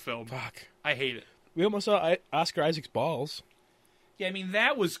 horrible film. Fuck. I hate it. We almost saw Oscar Isaac's balls. Yeah, I mean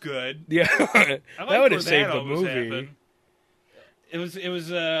that was good. Yeah, that would have saved the movie. Happened. It was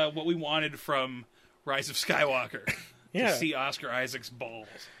what we wanted from Rise of Skywalker. To see Oscar Isaac's balls.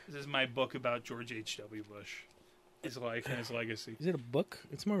 This is my book about George H.W. Bush, his life and his legacy. Is it a book?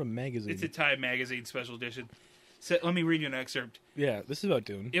 It's more of a magazine. It's a Time magazine special edition. So, let me read you an excerpt. Yeah, this is about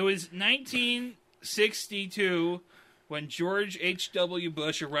Dune. It was 1962 when George H.W.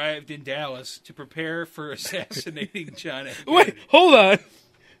 Bush arrived in Dallas to prepare for assassinating John F. Kennedy. Wait, hold on.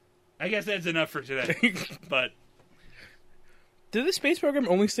 I guess that's enough for today. But did the space program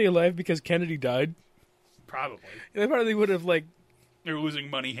only stay alive because Kennedy died? Probably. They probably would have they're losing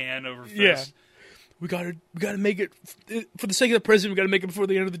money hand over fist. Yeah. We gotta make it for the sake of the president. We gotta make it before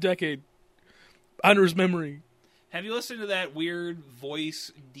the end of the decade. Honor his memory. Have you listened to that weird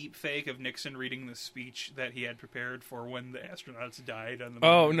voice deepfake of Nixon reading the speech that he had prepared for when the astronauts died on the moon?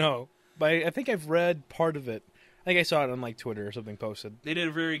 Oh no! But I think I've read part of it. I think I saw it on Twitter or something posted. They did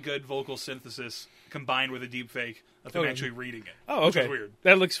a very good vocal synthesis combined with a deepfake of him actually reading it. Oh, okay. Which was weird.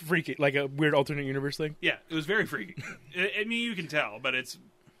 That looks freaky, like a weird alternate universe thing. Yeah, it was very freaky. I mean, you can tell, but it's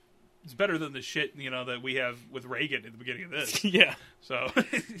better than the shit that we have with Reagan at the beginning of this. Yeah. So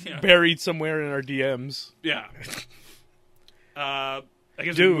buried somewhere in our DMs. Yeah. I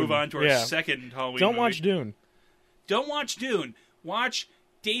guess Dune. we move on to our second Halloween. Don't movie. watch Dune. Don't watch Dune. Watch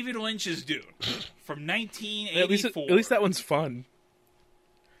David Lynch's Dune from 1984. At least that one's fun.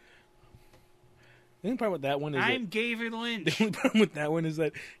 The only problem with that one is I'm David Lynch. The only problem with that one is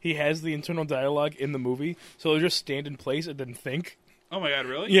that he has the internal dialogue in the movie, so he'll just stand in place and then think. Oh my god,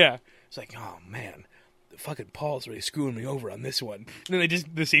 really? Yeah. It's like, oh man, the fucking Paul's really screwing me over on this one. And then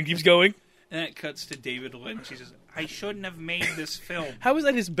the scene keeps going. And then it cuts to David Lynch. He says, I shouldn't have made this film. How is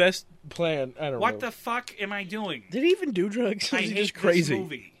that his best plan? I don't know. What the fuck am I doing? Did he even do drugs? I is he hate just crazy? This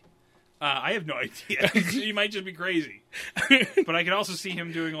movie. I have no idea. He might just be crazy. But I can also see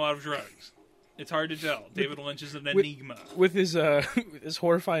him doing a lot of drugs. It's hard to tell. David Lynch is an enigma. With his his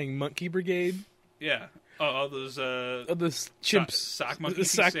horrifying monkey brigade. Yeah. Oh, those chimps, sock monkeys, the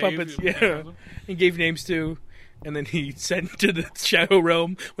sock puppets. Yeah, he gave names to, and then he sent to the Shadow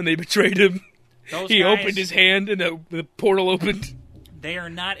Realm when they betrayed him. He opened his hand, and the portal opened. They are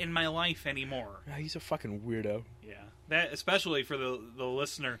not in my life anymore. He's a fucking weirdo. Yeah, that especially for the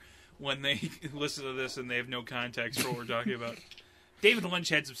listener when they listen to this and they have no context for what we're talking about. David Lynch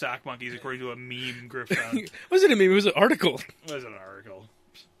had some sock monkeys, according to a meme Griff found. It wasn't a meme. It was an article. It was an article.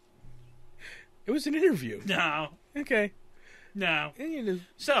 It was an interview. No. Okay. No.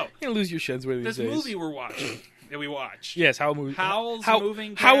 So you're gonna lose your sheds with these days. This movie we're watching, that we watched. Yes, Howl movie. Howl's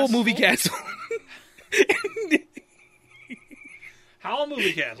Moving Castle. Howl Movie Castle. Howl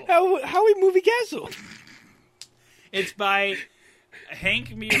Movie Castle. Howie Movie Castle. It's by Hank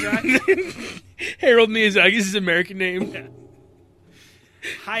Miyazaki. Harold Miyazaki is his American name. Yeah.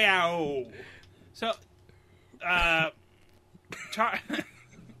 Hi-ow. So,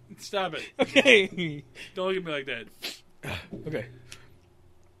 stop it. Okay. Don't look at me like that. Okay.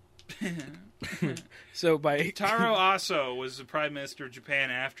 So by Taro Aso was the Prime Minister of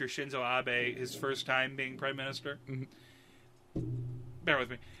Japan after Shinzo Abe, his first time being Prime Minister. Mm-hmm. Bear with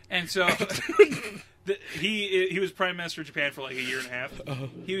me. And so he was Prime Minister of Japan for like a year and a half. Uh-huh.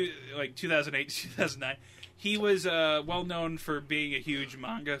 He like 2008 to 2009. He was well known for being a huge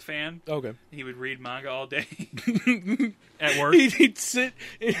manga fan. Okay. He would read manga all day at work. He'd sit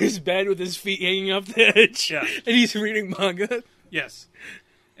in his bed with his feet hanging off the edge. Yeah. And he's reading manga. Yes.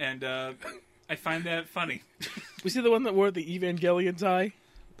 And I find that funny. Was he the one that wore the Evangelion tie?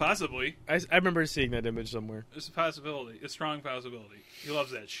 Possibly. I remember seeing that image somewhere. It's a possibility. A strong possibility. He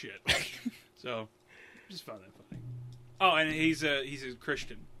loves that shit. So, just found that funny. Oh, and he's a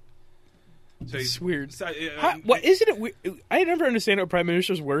Christian. So it's weird. So, what isn't it weird? I never understand how prime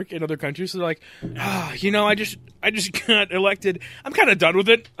ministers work in other countries. So they're like, I I just got elected. I'm kind of done with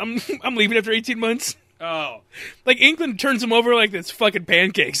it. I'm leaving after 18 months. Oh. Like, England turns them over like it's fucking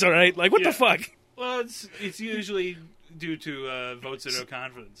pancakes, all right? Like, what the fuck? Well, it's usually due to votes of no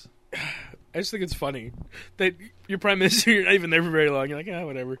confidence. I just think it's funny that your prime minister, you're not even there for very long. You're like,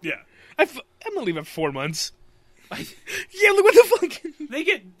 whatever. Yeah. I'm going to leave after 4 months. Yeah, look what the fuck.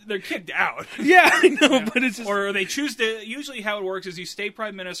 They're kicked out. Yeah, I know, but it's just... Or they choose to, usually how it works is you stay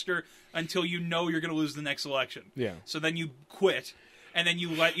prime minister until you know you're going to lose the next election. Yeah. So then you quit, and then you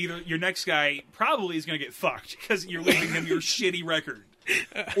let either your next guy probably is going to get fucked because you're leaving him your shitty record.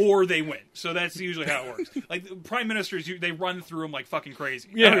 Or they win. So that's usually how it works. Like, prime ministers, they run through them like fucking crazy.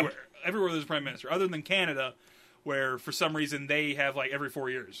 Yeah. Everywhere there's a prime minister. Other than Canada, where for some reason they have like every 4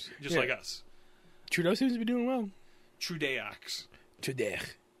 years, just like us. Trudeau seems to be doing well. Trudeaux. Trudeau.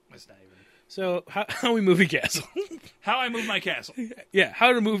 That's not even. So, how we move a castle? How I move my castle. Yeah,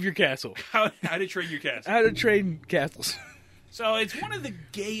 how to move your castle. How to train your castle. How to train castles. So, it's one of the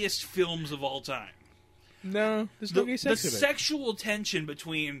gayest films of all time. No, there's no gay sex in it. The sexual tension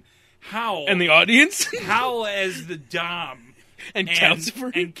between Howl... And the audience? Howl as the Dom. And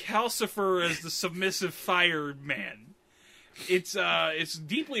Calcifer? And Calcifer as the submissive fireman. It's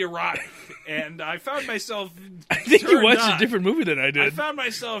deeply erotic, and I found myself I think you watched on. a different movie than I did. I found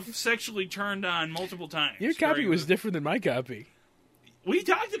myself sexually turned on multiple times. Your copy was different than my copy. We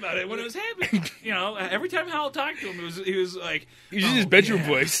talked about it when it was happening. You know, every time Hal talked to him, he was like... He was his bedroom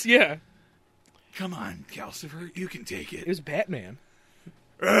voice, yeah. Come on, Calcifer, you can take it. It was Batman.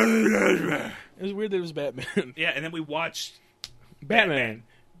 It was weird that it was Batman. Yeah, and then we watched... Batman.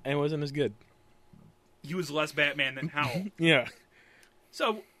 And it wasn't as good. He was less Batman than Howl. Yeah.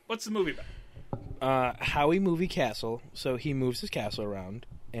 So, what's the movie about? Howie movie castle. So he moves his castle around,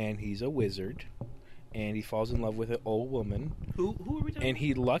 and he's a wizard, and he falls in love with an old woman. Who are we talking about? And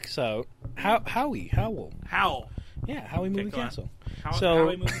he lucks out. Howl. Howl. Yeah, Howie movie castle.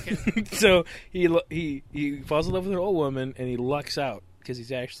 Howie movie castle. So he falls in love with an old woman, and he lucks out because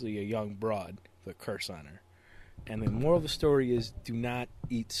he's actually a young broad with a curse on her. And the moral of the story is: do not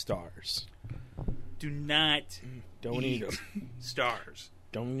eat stars. Do not Don't eat them. Stars.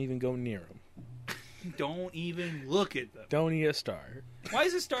 Don't even go near them. Don't even look at them. Don't eat a star. Why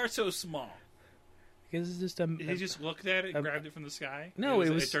is a star so small? Because it's just Did he just looked at it and grabbed it from the sky? No,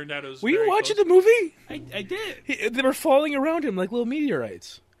 it turned out it was. Were you very watching close. the movie? I did. They were falling around him like little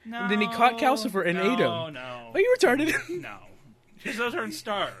meteorites. No. And then he caught Calcifer and ate him. No. Are you retarded? No. Because those aren't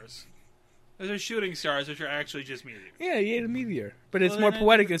stars. Those are shooting stars, which are actually just meteors. Yeah, he ate a meteor. But it's more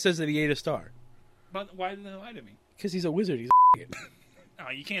poetic than it says that he ate a star. But why did they lie to me? Because he's a wizard. He's Oh,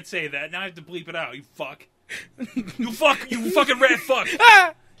 you can't say that. Now I have to bleep it out. You fuck. You fucking rat fuck.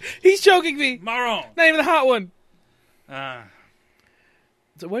 Ah! He's choking me. Maron. Not even the hot one.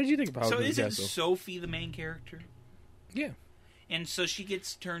 So what did you think about isn't Sophie the main character? Yeah. And so she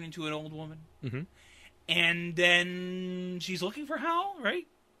gets turned into an old woman. Mm-hmm. And then she's looking for Howl, right?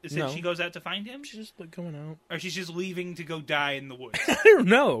 Is it she goes out to find him? She's just like going out. Or she's just leaving to go die in the woods? I don't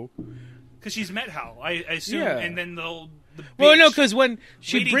know. Because she's met Howl, I assume. Yeah. And then the well, no, because when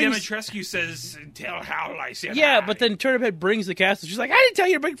she Lady brings... Dimitrescu says, tell Howl I said Yeah, hi. but then Turniphead brings the castle. She's like, I didn't tell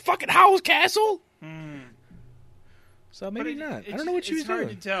you to bring fucking Howl's castle. So maybe not. I don't know what she was doing. It's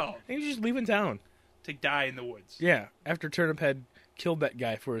hard to tell. Maybe she's just leaving town. To die in the woods. Yeah, after Turniphead killed that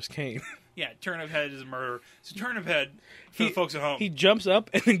guy for his cane. Yeah, Turniphead is a murderer. So Turniphead, for the folks at home. He jumps up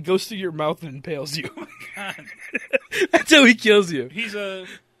and then goes through your mouth and impales you. Oh my God. That's how he kills you. He's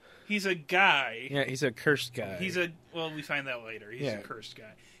a guy. Yeah, he's a cursed guy. Well, we find that later. He's a cursed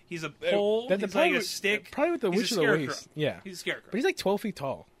guy. He's a That's pole. He's like a stick. Probably with the He's witch a of the scarecrow. waist. Yeah. He's a scarecrow. But he's like 12 feet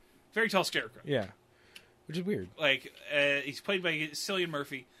tall. Very tall scarecrow. Yeah. Which is weird. Like, he's played by Cillian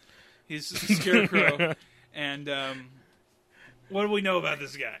Murphy. He's a scarecrow. And, what do we know about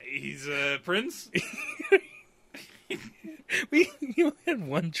this guy? He's a prince? You had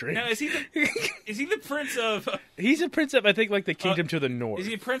one drink. Now, is he the prince of... He's a prince of, I think, like the kingdom to the north. Is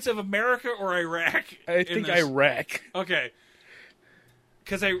he a prince of America or Iraq? I think Iraq. Okay.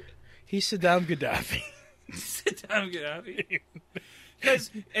 Because He's Saddam Gaddafi. Saddam Gaddafi?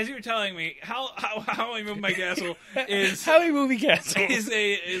 Because, as you were telling me, how I move my castle is... How we movie castle. Is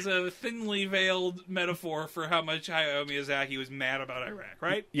a thinly veiled metaphor for how much Hayao Miyazaki was mad about Iraq,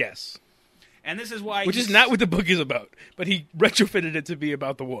 right? Yes. And this is why... Which is not what the book is about. But he retrofitted it to be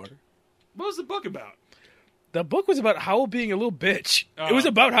about the war. What was the book about? The book was about Howl being a little bitch. It was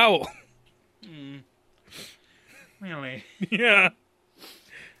about Howl. Really? Yeah.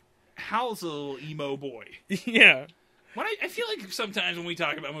 Howl's a little emo boy. Yeah. I feel like sometimes when we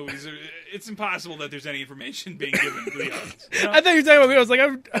talk about movies, it's impossible that there's any information being given to the audience. You know? I thought you were talking about me. I was like,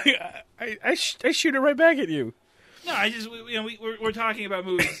 I shoot it right back at you. No, we're talking about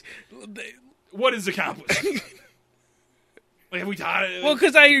movies. What is accomplished? Like, have we taught it? Well,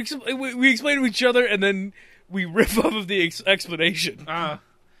 because we explain to each other, and then we riff off of the explanation.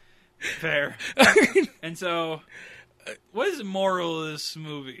 Fair. And so, what is the moral of this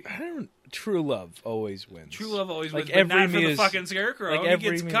movie? True love always wins. True love always like wins, but not for the is, fucking scarecrow. Like he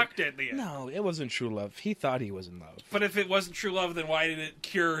gets cucked at the end. No, it wasn't true love. He thought he was in love. But if it wasn't true love, then why did it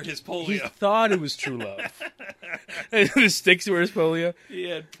cure his polio? He thought it was true love. And the sticks were his polio. He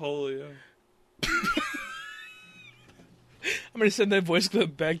had polio. I'm going to send that voice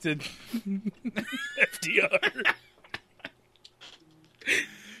clip back to FDR.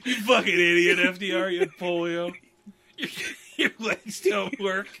 You fucking idiot, FDR. You had polio. Your legs don't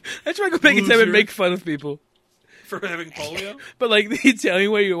work. That's why I go back in time and make fun of people. For having polio? But like the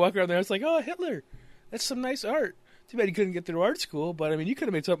Italian way you walk around there, it's like, oh, Hitler. That's some nice art. Too bad he couldn't get through art school, but I mean, you could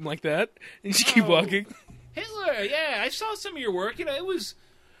have made something like that. And just keep walking. Hitler, yeah. I saw some of your work. You know, it was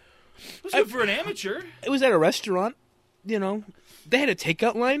good for an amateur. It was at a restaurant. You know, they had a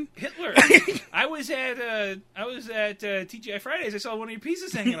takeout line. Hitler. I was at TGI Fridays. I saw one of your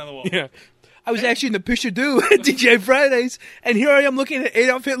pieces hanging on the wall. Yeah. I was actually in the Picadoo at TGI Fridays, and here I am looking at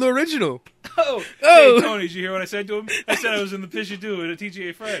Adolf Hitler original. Oh. Hey, Tony, did you hear what I said to him? I said I was in the Picadoo at a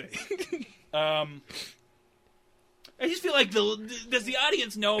TGI Fridays. I just feel like does the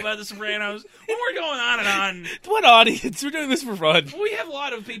audience know about The Sopranos? When we're going on and on. What audience? We're doing this for fun. We have a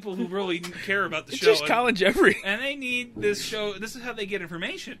lot of people who really care about the show. Just Colin Jeffrey. And they need this show. This is how they get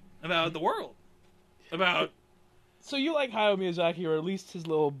information about the world. So you like Hayao Miyazaki, or at least his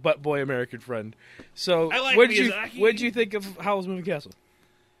little butt boy American friend. So I like Miyazaki. What did you think of Howl's Moving Castle?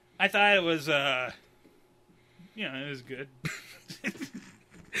 I thought it was, it was good.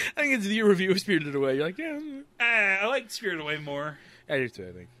 I think it's your review of Spirited Away. You're like, yeah. I like Spirited Away more. I do too,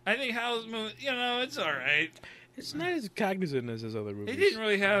 I think. I think Howl's Moving, it's all right. It's not as cognizant as his other movies.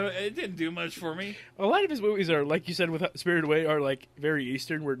 It didn't do much for me. A lot of his movies are, like you said with Spirited Away, are like very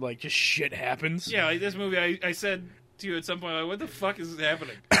Eastern, where like just shit happens. Yeah, like this movie, I said to you at some point, like, what the fuck is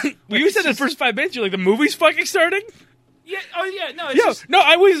happening? Well, you said the first 5 minutes, you're like, the movie's fucking starting? Yeah, oh yeah, no, no,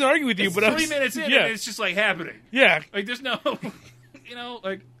 I wasn't arguing with you, it's but 3 minutes in, and it's just like happening. Yeah. Like there's no,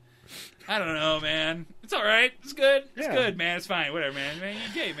 like, I don't know, man. It's all right. It's good. It's good, man. It's fine. Whatever, man. Man,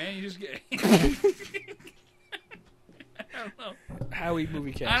 you're gay, man. You're just gay. I don't know. Howie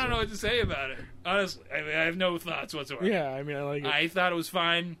movie cast. I don't know what to say about it. Honestly, I have no thoughts whatsoever. Yeah, I mean, I like it. I thought it was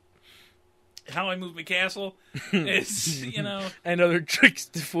fine. How I Moved My Castle is, And other tricks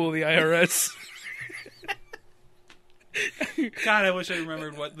to fool the IRS. God, I wish I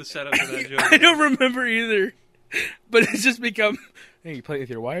remembered what the setup of that joke was. I don't remember either. But it's just become, hey, you playing with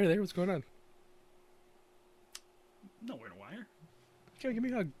your wire there? What's going on? Nowhere to wire. Okay, give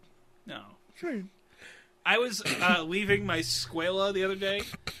me a hug. No. Sure. I was leaving my Squela the other day,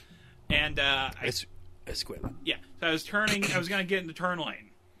 and Squela. Yeah, so I was going to get into turn lane.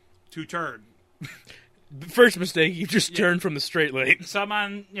 To turn. First mistake, you just turned from the straight lane. So I'm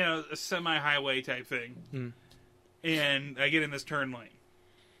on, a semi-highway type thing, and I get in this turn lane,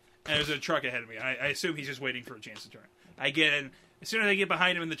 and there's a truck ahead of me. I assume he's just waiting for a chance to turn. I get in. As soon as I get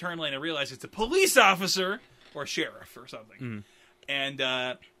behind him in the turn lane, I realize it's a police officer or sheriff or something,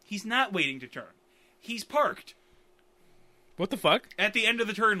 and he's not waiting to turn. He's parked. What the fuck? At the end of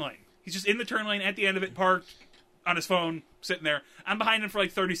the turn lane. He's just in the turn lane at the end of it, parked on his phone, sitting there. I'm behind him for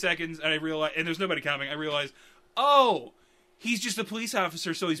like 30 seconds, and I realize, and there's nobody coming. I realize, he's just a police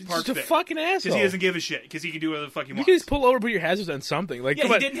officer, so he's parked there. Just a fucking asshole. Because he doesn't give a shit, because he can do whatever the fuck he wants. You can just pull over, put your hazards on something. Like, yeah, come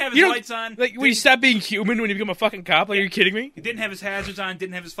he on. didn't have his lights on. Like, when you stop being human when you become a fucking cop? Like, are you kidding me? He didn't have his hazards on,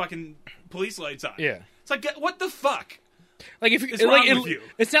 didn't have his fucking police lights on. Yeah. It's like, what the fuck? Like, if it's wrong with you?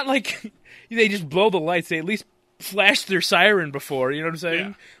 It's not like they just blow the lights. They at least flash their siren before, you know what I'm saying?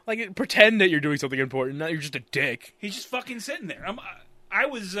 Yeah. Like, pretend that you're doing something important, not you're just a dick. He's just fucking sitting there. I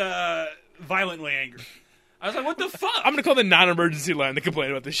was violently angry. I was like, what the fuck? I'm gonna call the non-emergency line to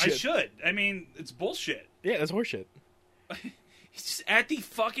complain about this shit. I should. I mean, it's bullshit. Yeah, that's horseshit. He's just at the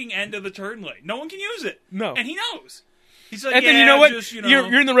fucking end of the turn lane. No one can use it. No. And he knows. He's like, and then you know what?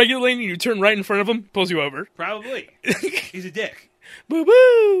 You're in the regular lane and you turn right in front of him, pulls you over. Probably. He's a dick. Boo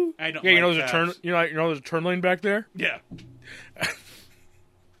boo. I don't. Yeah, you know there's a turn. You know there's a turn lane back there. Yeah.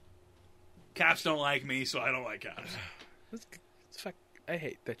 Cops don't like me, so I don't like cops. I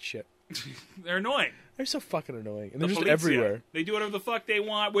hate that shit. They're annoying. They're so fucking annoying, and they're just everywhere. They do whatever the fuck they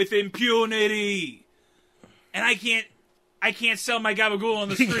want with impunity, and I can't sell my gabagool on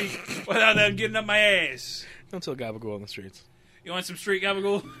the street without them getting up my ass. Don't sell gabagool on the streets. You want some street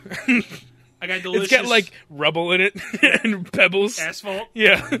gabagool? I got delicious. It's got like rubble in it and pebbles, asphalt.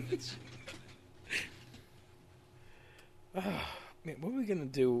 Yeah. Man, what are we gonna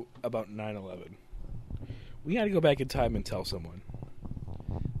do about 9/11? We got to go back in time and tell someone.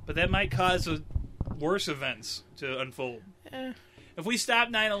 But that might cause worse events to unfold. If we stop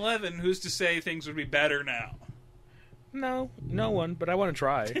 9/11, who's to say things would be better now? No one. But I want to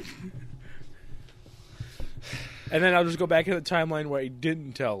try. And then I'll just go back in the timeline where I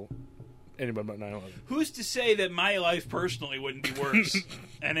didn't tell anybody about 9/11. Who's to say that my life personally wouldn't be worse?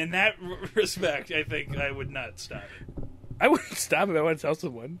 And in that respect, I think I would not stop it. I wouldn't stop it. I want to tell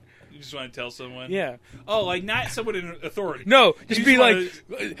someone. You just want to tell someone? Yeah. Oh, like not someone in authority. No, just be like,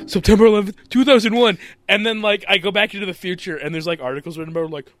 September 11th, 2001. And then, like, I go back into the future, and there's, like, articles written about,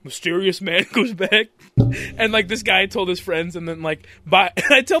 like, mysterious man goes back. And, like, this guy told his friends, and then, like,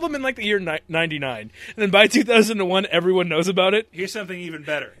 I tell them in, like, the year 99. And then by 2001, everyone knows about it. Here's something even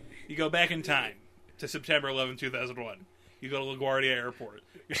better. You go back in time to September 11, 2001. You go to LaGuardia Airport.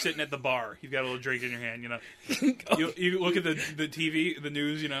 You're sitting at the bar. You've got a little drink in your hand, you know. You look at the TV, the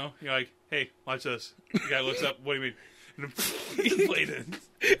news, you know. You're like, hey, watch this. The guy looks up. What do you mean? And you played it.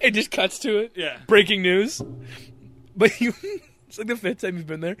 It just cuts to it. Yeah. Breaking news. But it's like the fifth time you've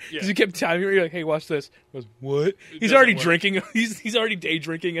been there. Because Yeah. you kept telling me, you're like, hey, watch this. He goes, what? It He's doesn't already work. drinking. He's already day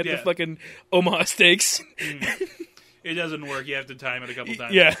drinking at Yeah. the fucking Omaha Steaks. It doesn't work. You have to time it a couple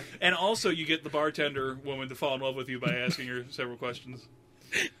times. Yeah. And also, you get the bartender woman to fall in love with you by asking her several questions.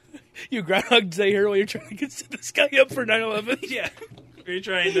 You Groundhog Day her while you're trying to set this guy up for 9/11. Yeah. You're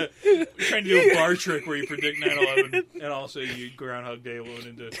trying to do a bar trick where you predict 9/11, and also you Groundhog Day a woman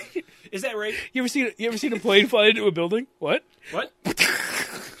into. Is that right? You ever seen a plane fly into a building? What? What?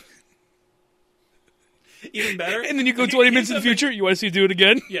 Even better. And then you go 20 minutes in the future. You want to see it do it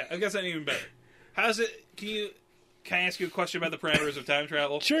again? Yeah, I've got something even better. How's it? Can I ask you a question about the parameters of time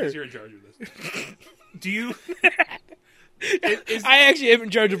travel? Sure. Because you're in charge of this. Do you? I actually am in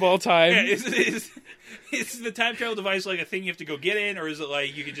charge of all time. Yeah, is the time travel device like a thing you have to go get in, or is it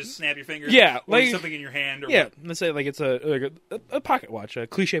like you can just snap your fingers? Yeah, or like something in your hand. Or yeah. what? Let's say like it's a pocket watch, a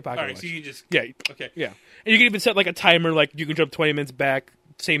cliche pocket All right, watch. so you can just Yeah. Okay. Yeah, and you can even set like a timer, like you can jump 20 minutes back,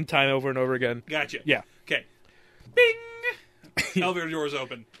 same time over and over again. Gotcha. Yeah. Okay. Bing. Elevator doors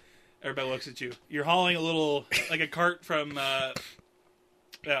open. Everybody looks at you. You're hauling a little, like a cart from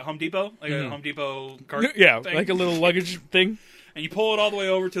Home Depot, like a Home Depot cart. Yeah, thing. like a little luggage thing. And you pull it all the way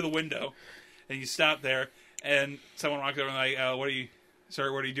over to the window, and you stop there, and someone walks over and like, what are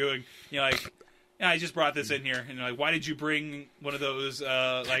you doing? And you're like, yeah, I just brought this in here. And you're like, why did you bring one of those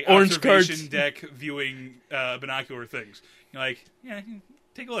like Orange observation cards. deck viewing binocular things? You're like, yeah,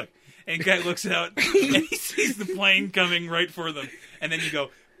 take a look. And the guy looks out, and he sees the plane coming right for them. And then you go,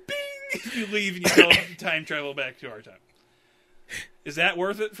 bing! You leave, and you tell him to time travel back to our time. Is that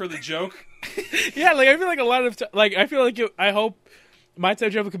worth it for the joke? Yeah, like I feel like a lot of I hope my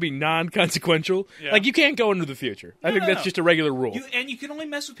time travel could be non-consequential. Yeah. Like you can't go into the future. I think that's just a regular rule. And you can only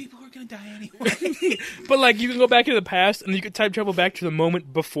mess with people who are going to die anyway. But like you can go back into the past and you could time travel back to the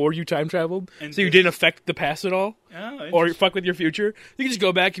moment before you time traveled, And so you didn't affect the past at all, Oh, or fuck with your future. You can just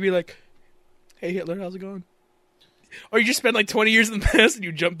go back and be like, "Hey Hitler, how's it going?" Or you just spend like 20 years in the past and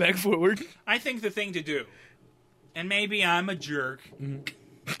you jump back forward. I think the thing to do, and maybe I'm a jerk,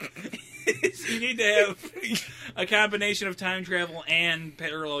 is you need to have a combination of time travel and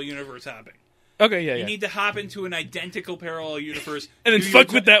parallel universe hopping. Okay, yeah, You yeah. need to hop into an identical parallel universe. And then do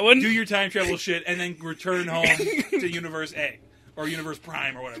fuck your with that one. Do your time travel shit, and then return home to Universe A. Or Universe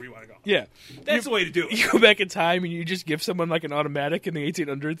Prime, or whatever you want to go. Yeah. That's the way to do it. You go back in time and you just give someone like an automatic in the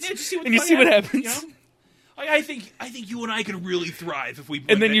 1800s, Yeah, just see what and you the see fuck what happens. you know? Like, I think you and I could really thrive if we. And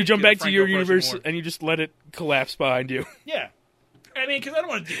then went you jump back to your Franco-Prussian universe War. and you just let it collapse behind you. Yeah. I mean, because I don't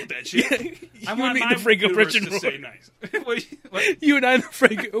want to deal with that shit. I want me in my the Franco-Prussian universe to War. stay nice. What? You and I in the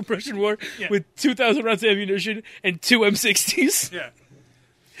Franco-Prussian War Yeah. with 2,000 rounds of ammunition and 2 M60s. Yeah.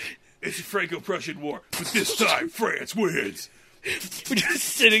 It's a Franco-Prussian War, but this time France wins. We're just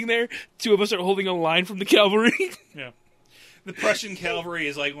sitting there. 2 of us are holding a line from the cavalry. Yeah. The Prussian cavalry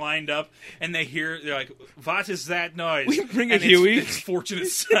is like lined up, and they're like, "What is that noise?" We bring a and Huey. It's fortunate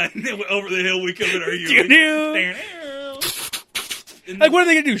son. Over the hill we come in our Huey. And Like, what are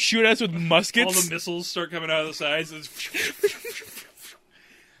they going to do? Shoot us with muskets? all the missiles start coming out of the sides. And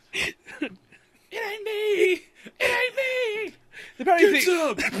it ain't me. It ain't me. They probably Get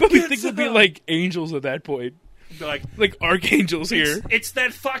some! probably Get think we'll be some! like angels at that point. They're Like archangels here. It's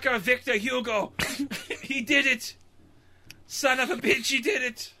that fucker Victor Hugo. He did it. Son of a bitch, he did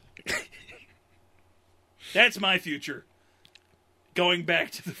it. That's my future. Going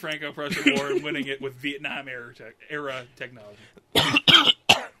back to the Franco-Prussian War and winning it with Vietnam era technology.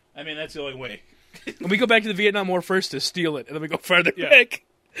 I mean, that's the only way. And we go back to the Vietnam War first to steal it, and then we go farther Yeah. back.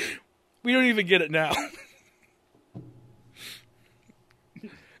 We don't even get it now.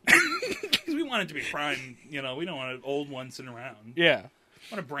 want it to be prime. We don't want an old one sitting around. Yeah.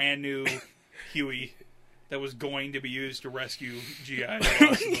 I want a brand new Huey that was going to be used to rescue GI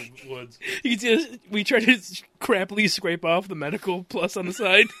lost in the woods. You can see us, we tried to crappily scrape off the medical plus on the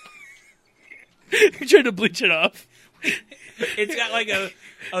side. We tried to bleach it off. It's got like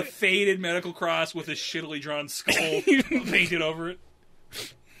a faded medical cross with a shittily drawn skull painted over it.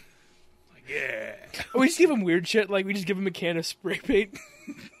 Like, yeah. We just give him weird shit, like we just give him a can of spray paint.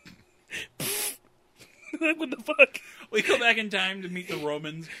 Like, what the fuck? We go back in time to meet the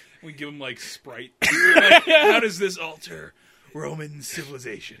Romans. And we give them like Sprite. Like, how does this alter Roman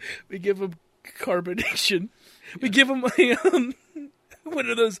civilization? We give him carbonation. We give him one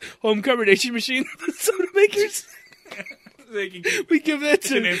of those home carbonation machines, the soda makers. We give that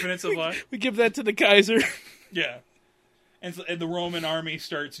to an infinite supply. We give that to the Kaiser. Yeah. And the Roman army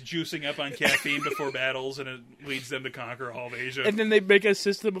starts juicing up on caffeine before battles, and it leads them to conquer all of Asia. And then they make a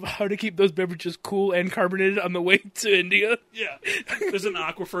system of how to keep those beverages cool and carbonated on the way to India. Yeah. There's an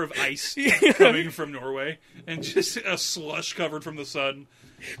aquifer of ice coming from Norway, and just a slush covered from the sun.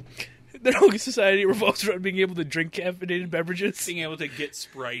 Their whole society revolves around being able to drink caffeinated beverages. Being able to get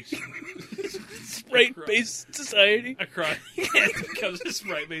Sprite. Sprite-based society. It becomes a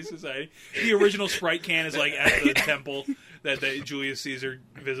Sprite-based society. The original Sprite can is like at the temple that Julius Caesar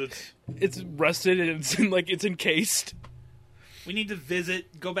visits. It's rusted and it's encased. We need to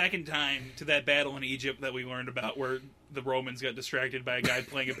go back in time to that battle in Egypt that we learned about where the Romans got distracted by a guy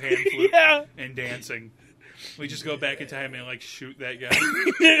playing a pan flute and dancing. We just go back in time and shoot that guy.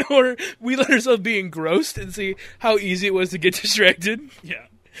 Or we let ourselves be engrossed and see how easy it was to get distracted. Yeah.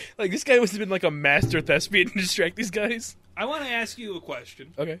 This guy must have been like a master thespian to distract these guys. I want to ask you a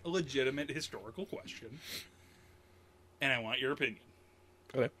question. Okay. A legitimate historical question. And I want your opinion.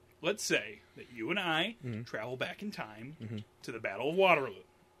 Okay. Let's say that you and I travel back in time to the Battle of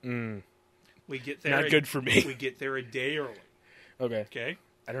Waterloo. We get there. Not good for me. We get there a day early. Okay. Okay?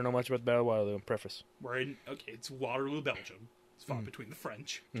 I don't know much about the Battle of Waterloo. Preface. It's Waterloo, Belgium. It's fought between the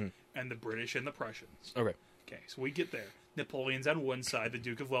French and the British and the Prussians. Okay. Okay, so we get there. Napoleon's on one side, the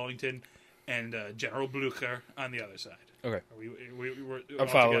Duke of Wellington, and General Blücher on the other side. Okay. We're I'm all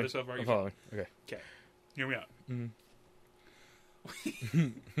following. together so far? I'm following. Okay. Okay. Hear me out.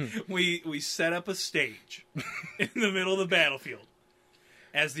 We set up a stage in the middle of the battlefield.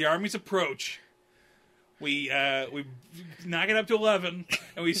 As the armies approach, we knock it up to 11,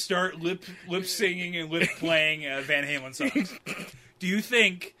 and we start lip singing and lip playing Van Halen songs. Do you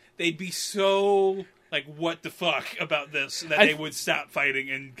think they'd be so what the fuck about this that they would stop fighting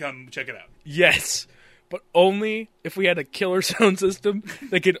and come check it out? Yes, but only if we had a killer sound system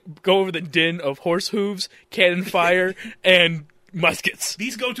that could go over the din of horse hooves, cannon fire, and muskets.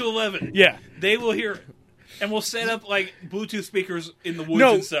 These go to 11. Yeah, they will hear it. And we'll set up Bluetooth speakers in the woods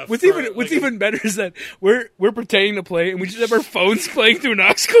and stuff. What's even better is that we're pretending to play, and we just have our phones playing through an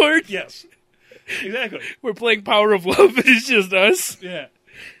aux cord. Yes, exactly. We're playing Power of Love, and it's just us. Yeah,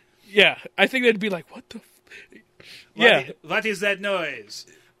 yeah. I think they'd be like, "What the?" Yeah, what is that noise?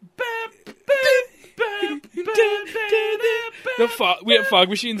 We have fog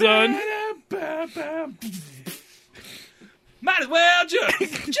machines on. Might as well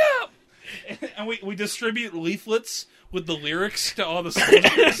jump. And we distribute leaflets with the lyrics to all the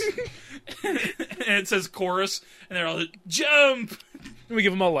soldiers. And it says chorus, and they're all like, jump! And we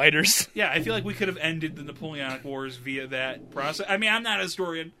give them all lighters. Yeah, I feel like we could have ended the Napoleonic Wars via that process. I mean, I'm not a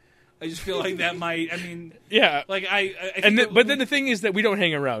historian. I just feel like that might, yeah. But then the thing is that we don't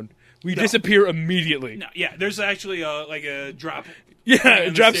hang around. We disappear immediately. No, yeah, there's actually a drop. Yeah, a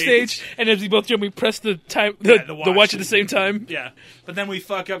drop stage, and as we both jump, we press the time, the watch at the same time. Yeah, but then we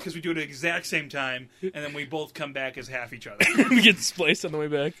fuck up because we do it at the exact same time, and then we both come back as half each other. We get spliced on the way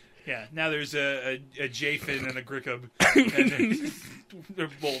back. Yeah, now there's a J-fin and a Gricub, and they're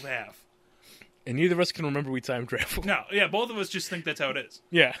both half. And neither of us can remember we time travel. No, yeah, both of us just think that's how it is.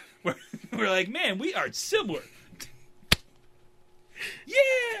 Yeah. We're like, man, we are similar.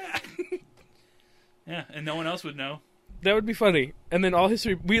 Yeah! Yeah, and no one else would know. That would be funny. And then all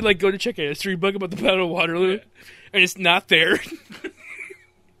history, we go to check a history book about the Battle of Waterloo, and it's not there.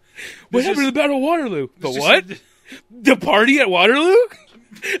 What happened to the Battle of Waterloo? The what? The party at Waterloo?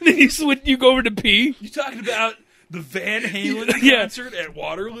 Then you go over to pee? You talking about the Van Halen concert at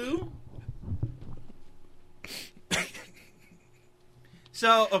Waterloo?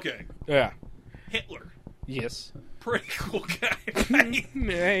 So, okay. Yeah. Hitler. Yes. Pretty cool guy, right?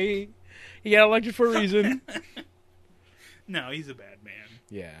 Hey, he got elected for a reason. No, he's a bad man.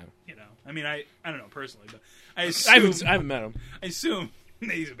 Yeah. I mean, I don't know personally, but I haven't met him. I assume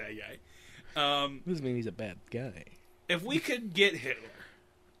that he's a bad guy. Doesn't mean he's a bad guy. If we could get Hitler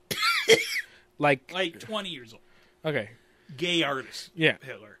Like 20 years old. Okay. Gay artist. Yeah.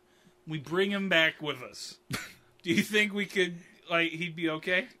 Hitler. We bring him back with us. Do you think we could, he'd be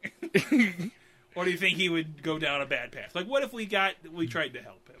okay? Or do you think he would go down a bad path? Like, what if we tried to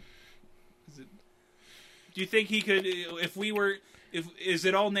help him? Do you think he could, is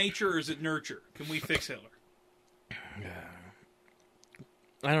it all nature or is it nurture? Can we fix Hitler?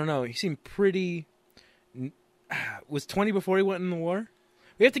 I don't know. He seemed pretty... Was 20 before he went in the war?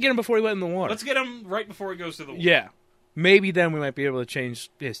 We have to get him before he went in the war. Let's get him right before he goes to the war. Yeah. Maybe then we might be able to change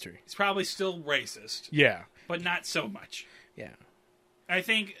history. He's probably still racist. Yeah. But not so much. Yeah. I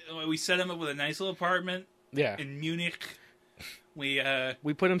think we set him up with a nice little apartment in Munich. We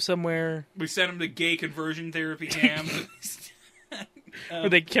put him somewhere. We sent him to gay conversion therapy camp. Where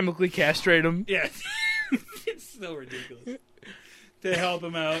they chemically castrate him. Yeah. It's so ridiculous. To help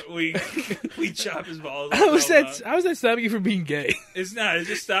him out, we chop his balls. How is that stopping you from being gay? It's not. It's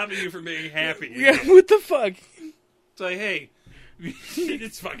just stopping you from being happy. Yeah, what the fuck? It's like, hey,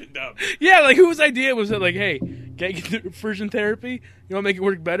 it's fucking dumb. Yeah, like, whose idea was it? Like, hey, gay conversion therapy? You want to make it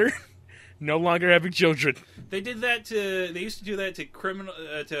work better? No longer having children. They did that They used to do that to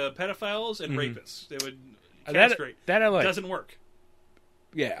to pedophiles and rapists. They would castrate. That I like. Doesn't work.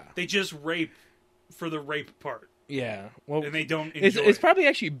 Yeah. They just rape for the rape part. Yeah, well, and they don't enjoy it's probably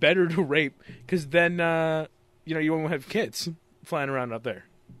actually better to rape, because then, you won't have kids flying around up there.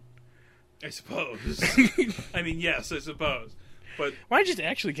 I suppose. I mean, yes, I suppose. But why not just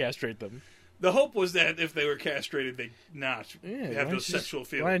actually castrate them? The hope was that if they were castrated, they'd not have those sexual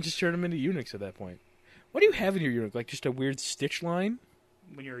feelings. Why not just turn them into eunuchs at that point? What do you have in your eunuch? Like, just a weird stitch line?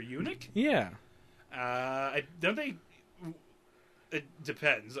 When you're a eunuch? Yeah. Don't they... It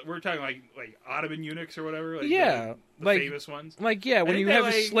depends. We're talking like Ottoman eunuchs or whatever. Like the famous ones. Like, yeah, when you have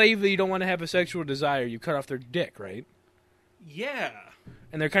a slave that you don't want to have a sexual desire, you cut off their dick, right? Yeah.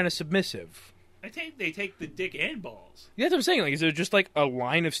 And they're kind of submissive. They take the dick and balls. Yeah, that's what I'm saying. Like, is there just like a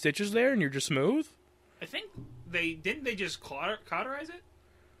line of stitches there, and you're just smooth? I think they just cauterize it.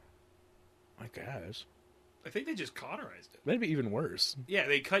 I guess. I think they just cauterized it. That'd be even worse. Yeah,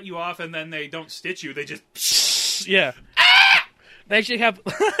 they cut you off and then they don't stitch you. They just yeah. They actually have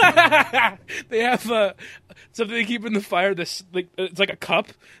something they keep in the fire. It's like a cup.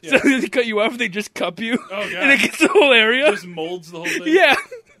 Yeah. So they cut you off, they just cup you. Oh god! And it gets the whole area. It just molds the whole thing. Yeah,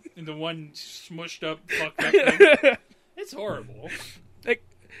 into one smushed up, fucked up thing. It's horrible.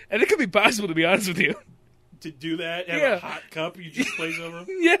 And it could be possible, to be honest with you, to do that. Have a hot cup you just place over.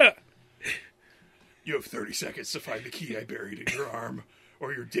 Yeah. You have 30 seconds to find the key I buried in your arm,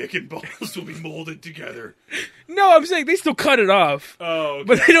 or your dick and balls will be molded together. No, I'm saying they still cut it off. Oh, okay.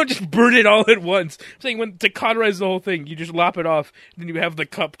 But they don't just burn it all at once. I'm saying to cauterize the whole thing, you just lop it off, and then you have the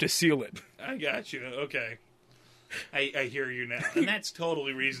cup to seal it. I got you. Okay. I hear you now. And that's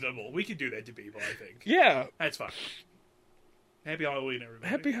totally reasonable. We could do that to people, I think. Yeah. That's fine. Happy Halloween, everybody.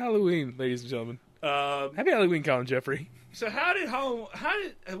 Happy Halloween, ladies and gentlemen. Happy Halloween, Colin Jeffrey. So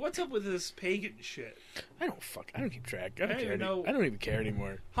what's up with this pagan shit? I don't keep track. I don't even care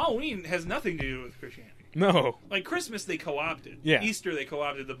anymore. Halloween has nothing to do with Christianity. No. Like Christmas they co-opted. Yeah. Easter they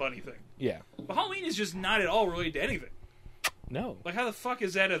co-opted the bunny thing. Yeah. But Halloween is just not at all related to anything. No. Like how the fuck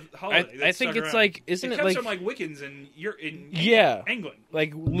is that a holiday? I think it's like, isn't it comes like... from like Wiccans in England.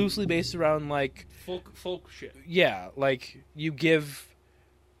 Like loosely based around like... Folk shit. Yeah, like you give...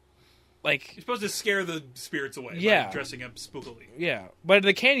 Like, you're supposed to scare the spirits away by dressing up spookily. Yeah, but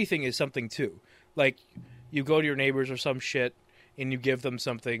the candy thing is something too. Like, you go to your neighbors or some shit, and you give them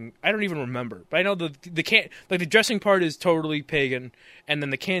something. I don't even remember, but I know the dressing part is totally pagan, and then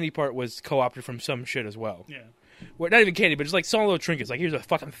the candy part was co-opted from some shit as well. Yeah, well, not even candy, but just like small little trinkets. Like, here's a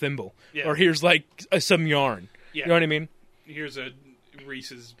fucking thimble, or here's like some yarn. Yeah. You know what I mean? Here's a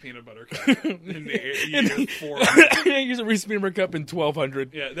Reese's peanut butter cup in the year 400. Here's a Reese's peanut butter cup in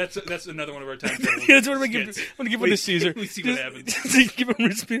 1200. Yeah, that's another one of our time travel. That's what I'm going to give one to Caesar. We see what happens. Give him a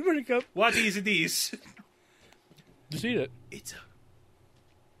Reese's peanut butter cup. What is this? Just eat it. It's a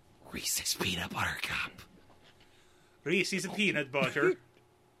Reese's peanut butter cup. Reese's peanut butter.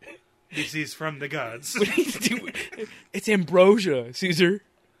 This is from the gods. It's ambrosia, Caesar.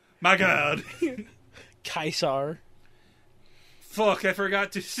 My God. Caesar. Fuck! I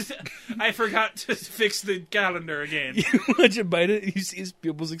forgot to fix the calendar again. You watch him bite it, you see his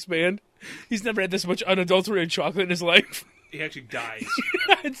pupils expand. He's never had this much unadulterated chocolate in his life. He actually dies.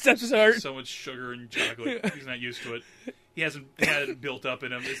 It stops his heart. So much sugar and chocolate. He's not used to it. He hasn't had it built up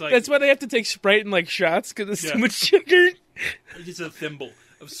in him. It's like, that's why they have to take Sprite in like shots, because there's so much sugar. It's just a thimble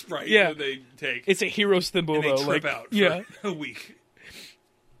of Sprite that they take. It's a hero's thimble, and though. They trip out for a week.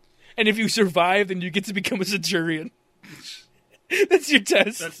 And if you survive, then you get to become a centurion. That's your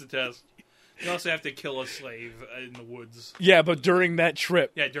test. That's the test. You also have to kill a slave in the woods. Yeah, but during that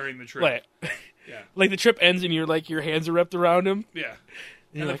trip. Yeah, during the trip. Like, yeah. Like the trip ends and you're like, your hands are wrapped around him. Yeah.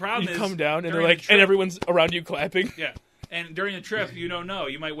 And the like, problem you is, come down and they're during like, the trip- and everyone's around you clapping. Yeah. And during the trip, you don't know.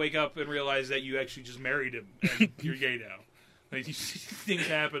 You might wake up and realize that you actually just married him and you're gay now. Like, things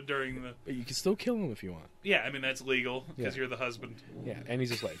happen during the... But you can still kill him if you want. Yeah, I mean, that's legal because you're the husband. Yeah, and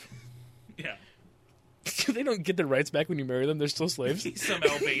he's a slave. Yeah. They don't get their rights back when you marry them. They're still slaves. He's some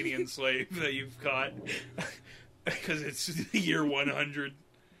Albanian slave that you've caught because it's the year 100.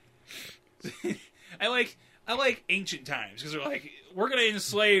 I like ancient times because they're like, we're going to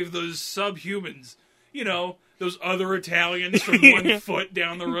enslave those subhumans. You know, those other Italians from 1 foot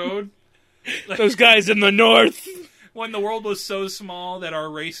down the road. Like, those guys in the north. When the world was so small that our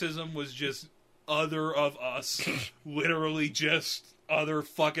racism was just other of us. Literally just other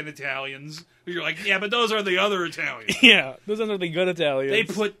fucking Italians. You're like, yeah, but those are the other Italians. Yeah, those are the good Italians. They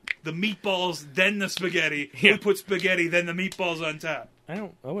put the meatballs, then the spaghetti. Yeah. We put spaghetti, then the meatballs on top. I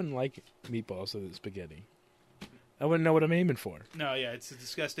wouldn't like meatballs with spaghetti. I wouldn't know what I'm aiming for. No, yeah, it's a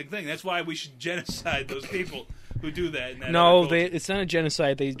disgusting thing. That's why we should genocide those people who do that. In that No, it's not a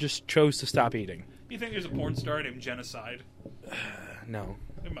genocide. They just chose to stop eating. You think there's a porn star named Genocide? No.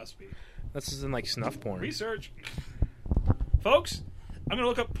 There must be. That's just in, like, snuff porn. Research. Folks, I'm going to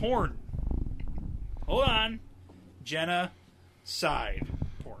look up porn. Hold on. Genocide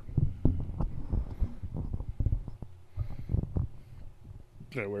porn.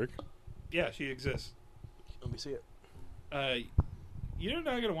 Did it work? Yeah, she exists. Let me see it. You're not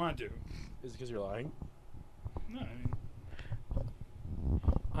going to want to. Is it because you're lying? No, I mean...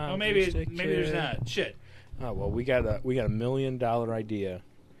 Well, maybe there's not. Shit. Oh well, we got a $1 million idea,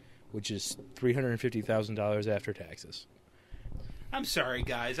 which is $350,000 after taxes. I'm sorry,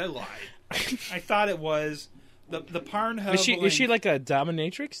 guys. I lied. I thought it was the Pornhub. Is she like a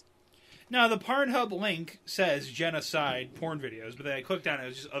dominatrix? No, the Pornhub link says genocide porn videos, but then I clicked on it. It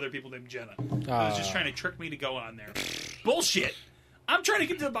was just other people named Jenna. It was just trying to trick me to go on there. Bullshit. I'm trying to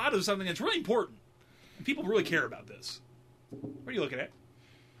get to the bottom of something that's really important. And people really care about this. What are you looking at?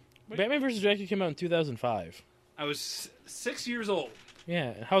 Batman vs. Dracula came out in 2005. I was 6 years old.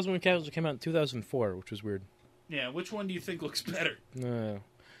 Yeah, House of Castle came out in 2004, which was weird. Yeah, which one do you think looks better?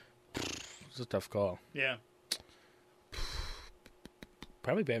 It's a tough call. Yeah.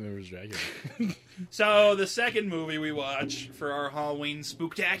 Probably Batman vs. Dracula. So, the second movie we watch for our Halloween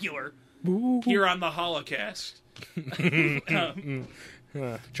spooktacular here on the Hallocast.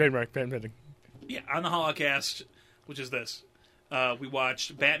 Trademark, patent pending. Yeah, on the Hallocast, which is this. We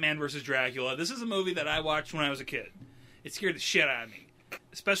watched Batman vs. Dracula. This is a movie that I watched when I was a kid. It scared the shit out of me.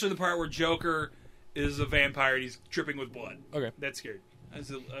 Especially the part where Joker is a vampire and he's dripping with blood. Okay. That scared me. I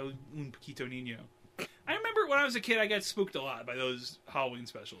was un poquito niño. I remember when I was a kid, I got spooked a lot by those Halloween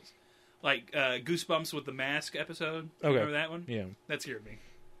specials. Like Goosebumps with the Mask episode. Okay. Remember that one? Yeah. That scared me.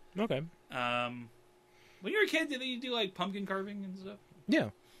 Okay. When you were a kid, did you do like pumpkin carving and stuff?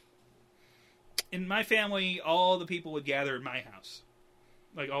 Yeah. In my family, all the people would gather in my house.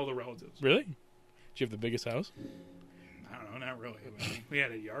 Like, all the relatives. Really? Did you have the biggest house? I don't know, not really. We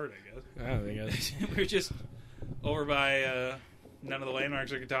had a yard, I guess. I guess. We were just over by none of the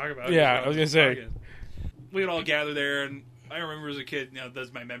landmarks I could talk about. Yeah, I was going to say. We would all gather there, and I remember as a kid, those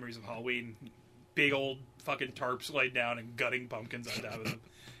are my memories of Halloween. Big old fucking tarps laid down and gutting pumpkins on top of them.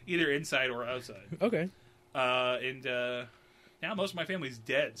 Either inside or outside. Okay. Now most of my family's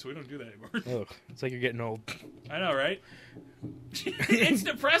dead, so we don't do that anymore. Oh, it's like you're getting old. I know, right? It's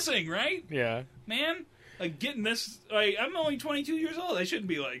depressing, right? Yeah. Man, like getting this, like I'm only 22 years old. I shouldn't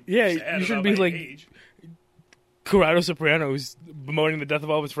be like sad you shouldn't be my like age. Corrado Soprano, who's bemoaning the death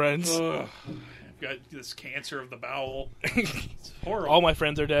of all his friends. Ugh. I've got this cancer of the bowel. It's horrible. All my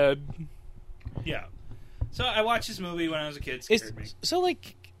friends are dead. Yeah. So I watched this movie when I was a kid. It scared me. So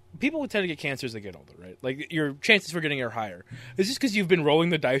like, people would tend to get cancer as they get older, right? Like, your chances for getting it are higher. Is this because you've been rolling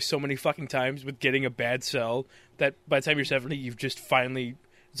the dice so many fucking times with getting a bad cell that by the time you're 70, you've just finally...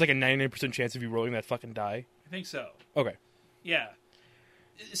 It's like a 99% chance of you rolling that fucking die? I think so. Okay. Yeah.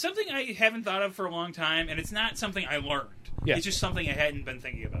 Something I haven't thought of for a long time, and it's not something I learned. Yeah. It's just something I hadn't been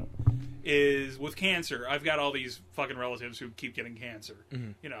thinking about. Is with cancer, I've got all these fucking relatives who keep getting cancer.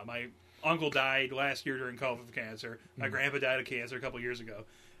 Mm-hmm. You know, my uncle died last year during COVID of cancer. My grandpa died of cancer a couple years ago.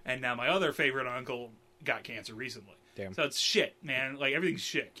 And now my other favorite uncle got cancer recently. Damn. So it's shit, man. Like, everything's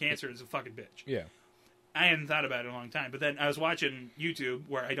shit. Cancer is a fucking bitch. Yeah. I hadn't thought about it in a long time. But then I was watching YouTube,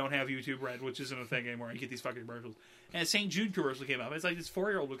 where I don't have YouTube Red, which isn't a thing anymore. I get these fucking commercials. And a St. Jude commercial came up. It's like this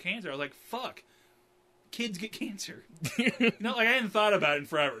 4-year-old with cancer. I was like, fuck. Kids get cancer. No, like, I hadn't thought about it in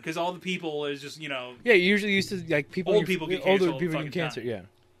forever. Because all the people is just, Yeah, you usually used to, like, people... Old people get cancer all the fucking cancer, time. yeah.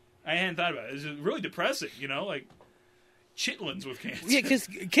 I hadn't thought about it. It's really depressing, like chitlins with cancer. Yeah, because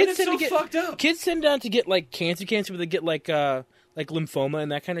kids tend to get fucked up. Kids tend not to get like cancer, but they get like lymphoma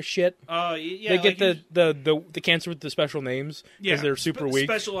and that kind of shit. Yeah, they get the cancer with the special names because they're super weak.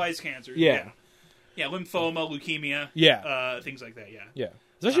 Specialized cancer. Yeah, lymphoma, leukemia. Yeah, things like that. Yeah.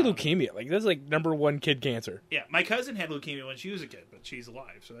 Especially leukemia. Like, that's like number one kid cancer. Yeah, my cousin had leukemia when she was a kid, but she's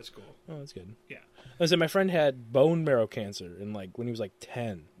alive, so that's cool. Oh, that's good. Yeah. I said my friend had bone marrow cancer when he was like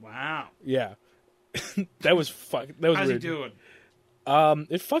 10. Wow. Yeah. That was That was How's weird. he doing?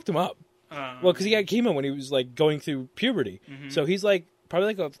 It fucked him up. Well, because he had chemo when he was like going through puberty. Mm-hmm. So he's like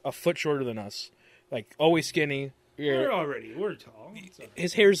probably like a foot shorter than us. Like, always skinny. We're tall.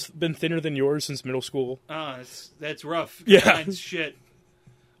 His hair's been thinner than yours since middle school. Oh, that's rough. Yeah. Mine's shit.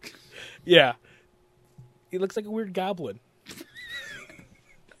 Yeah. He looks like a weird goblin.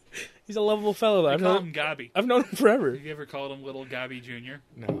 He's a lovable fellow. I call him Gobby. I've known him forever. Have you ever called him Little Gobby Jr.?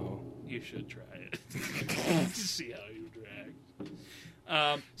 No. You should try it. See how you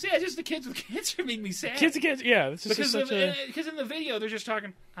drag. So yeah, just the kids with cancer made me sad. Kids with cancer, yeah. Because in the video they're just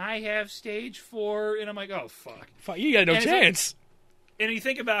talking, I have stage 4, and I'm like, oh, fuck. You got no chance. And you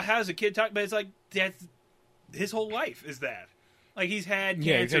think about how does a kid talk, but it's like, that's his whole life is that. Like, he's had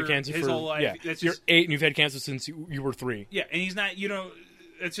cancer, his whole life. Yeah. That's You're 8 and you've had cancer since you were 3. Yeah, and he's not,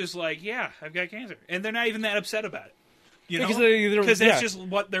 it's just like, yeah, I've got cancer. And they're not even that upset about it. Because that's just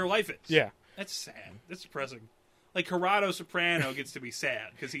what their life is. Yeah. That's sad. That's depressing. Like, Corrado Soprano gets to be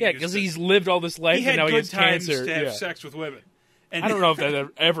sad. Because he's lived all this life and now he has cancer. He had good times to have sex with women. And I don't know if that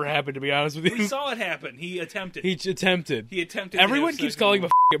ever happened, to be honest with you. We saw it happen. He attempted. Everyone keeps calling him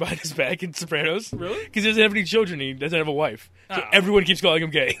a behind his back in Sopranos. Really? Because he doesn't have any children. He doesn't have a wife. So everyone keeps calling him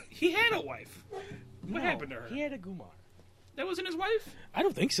gay. He had a wife. What happened to her? He had a Gumar. That wasn't his wife? I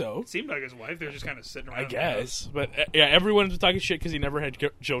don't think so. It seemed like his wife. They were just kind of sitting around. I guess. But yeah, everyone was talking shit because he never had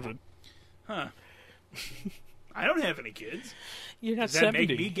children. Huh. I don't have any kids. You're not Does that 70.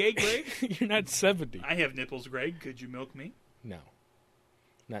 make me gay, Greg? You're not 70. I have nipples, Greg. Could you milk me? No.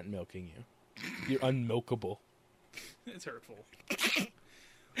 Not milking you. You're unmilkable. It's hurtful.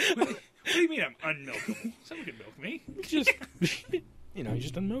 What do you mean I'm unmilkable? Someone can milk me. Just, you're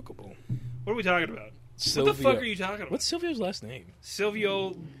just unmilkable. What are we talking about? Silvio. What the fuck are you talking about? What's Silvio's last name?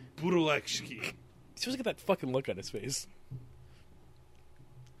 Silvio Budulewski. He's supposed to get that fucking look on his face.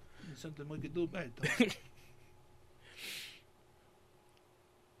 Something we could do bad, though.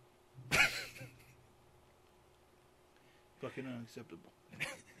 Fucking unacceptable.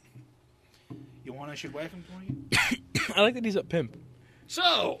 You want I should whack him for you? I like that he's a pimp.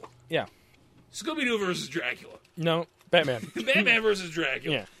 So, yeah, Scooby-Doo versus Dracula. No, Batman. Batman versus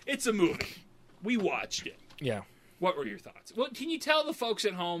Dracula. Yeah. It's a movie. We watched it. Yeah. What were your thoughts? Well, can you tell the folks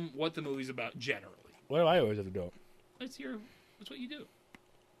at home what the movie's about generally? Well, I always have to do it. That's what you do.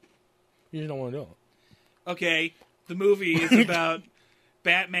 You just don't want to do it. Okay, the movie is about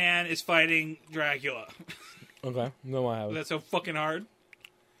Batman is fighting Dracula. Okay, no, I haven't. That's so fucking hard.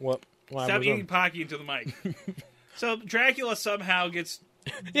 What? Stop eating Pocky into the mic. So Dracula somehow gets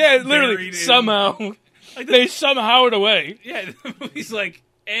literally somehow they somehow it away. Yeah, the movie's like,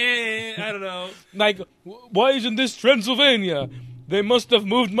 I don't know. Like, why isn't this Transylvania? They must have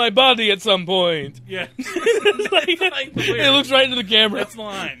moved my body at some point. Yeah. It looks right into the camera. That's the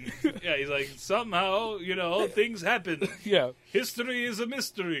line. Yeah, he's like, somehow, things happen. Yeah. History is a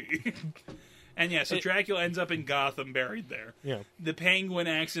mystery. And yeah, so Dracula ends up in Gotham, buried there. Yeah. The Penguin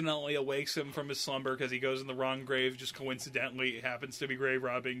accidentally awakes him from his slumber because he goes in the wrong grave, just coincidentally happens to be grave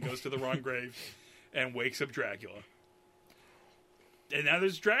robbing, goes to the wrong grave, and wakes up Dracula. And now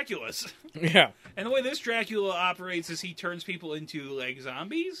there's Draculas. Yeah. And the way this Dracula operates is he turns people into, like,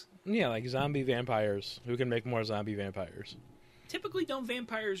 zombies? Yeah, like zombie vampires who can make more zombie vampires. Typically, don't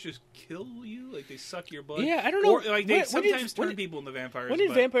vampires just kill you? Like, they suck your blood? Yeah, I don't know. Or, like, they sometimes turn people into vampires. When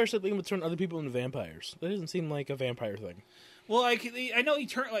did vampires start thinking about turn other people into vampires? That doesn't seem like a vampire thing. Well, like, I know he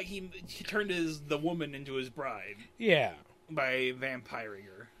turned, like, he turned the woman into his bride. Yeah. By vampiring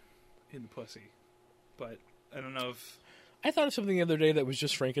her in the pussy. But I don't know if... I thought of something the other day that was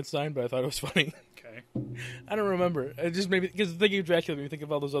just Frankenstein, but I thought it was funny. Okay. I don't remember. It just maybe because thinking of Dracula made me think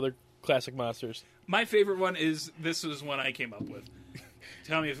of all those other classic monsters. My favorite one is this was one I came up with.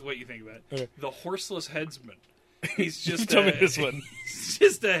 Tell me what you think about it. Okay. The horseless headsman. He's just tell me this one. He's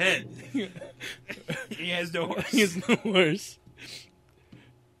just a head. He has no horse. He has no horse.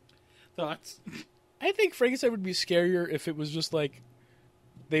 Thoughts? I think Frankenstein would be scarier if it was just like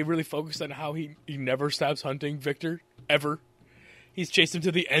they really focused on how he never stops hunting Victor. Ever. He's chased him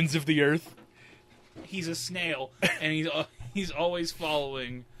to the ends of the earth. He's a snail, and he's always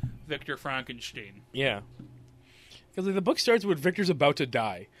following Victor Frankenstein. Yeah. Because like, the book starts with Victor's about to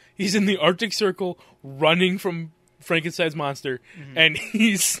die. He's in the Arctic Circle running from Frankenstein's monster, and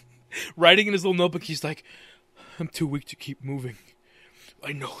he's writing in his little notebook. He's like, I'm too weak to keep moving.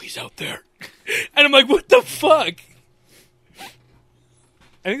 I know he's out there. And I'm like, what the fuck?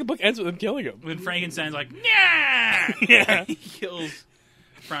 I think the book ends with him killing him. When Frankenstein's like, yeah! Yeah. He kills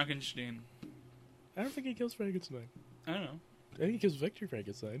Frankenstein. I don't think he kills Frankenstein. I don't know. I think he kills Victor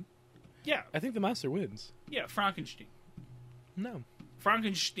Frankenstein. Yeah. I think the monster wins. Yeah, Frankenstein. No.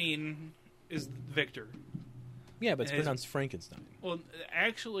 Frankenstein is Victor. Yeah, but it's pronounced Frankenstein. Well,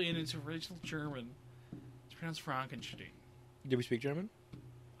 actually, in its original German, it's pronounced Frankenstein. Do we speak German?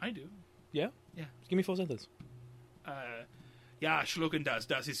 I do. Yeah? Yeah. Give me a full sentence. Ja, schlucken das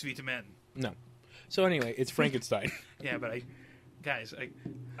ist Vitamin. No. So anyway, it's Frankenstein. Yeah, but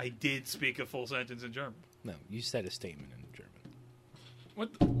I did speak a full sentence in German. No, you said a statement in German.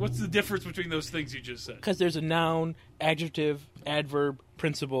 What's the difference between those things you just said? Because there's a noun, adjective, adverb,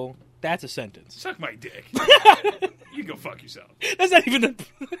 principle. That's a sentence. Suck my dick. You go fuck yourself. That's not even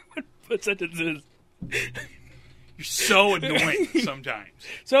what sentence is. You're so annoying sometimes.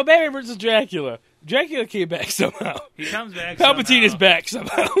 So Batman versus Dracula. Dracula came back somehow. He comes back Palpatine somehow. is back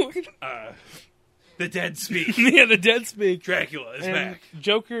somehow. The dead speak. Yeah, the dead speak. Dracula is and back.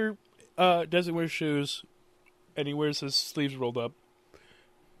 Joker doesn't wear shoes, and he wears his sleeves rolled up.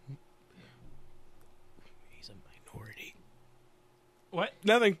 He's a minority. What?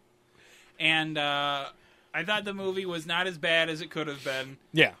 Nothing. And I thought the movie was not as bad as it could have been.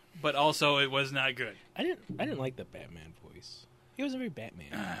 Yeah. But also it was not good. I didn't like the Batman voice. He wasn't very Batman.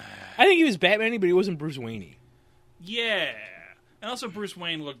 I think he was Batman-y, but he wasn't Bruce Wayne-y. Yeah. And also Bruce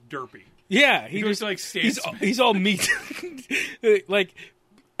Wayne looked derpy. Yeah, He looks like Stan Smith. he's all meat. Like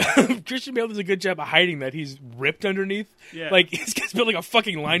Christian Bale does a good job of hiding that he's ripped underneath. Yeah. Like he's built like a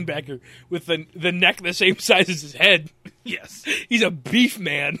fucking linebacker with the neck the same size as his head. Yes. He's a beef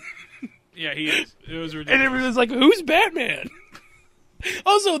man. Yeah, he is. It was ridiculous. And everyone's like, who's Batman?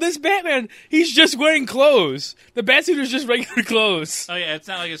 Also, this Batman, he's just wearing clothes. The Batsuit is just regular clothes. Oh, yeah, it's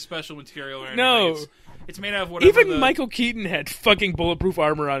not like a special material or anything. No. It's made out of whatever Even Michael Keaton had fucking bulletproof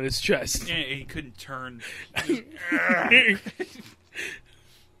armor on his chest. Yeah, he couldn't turn.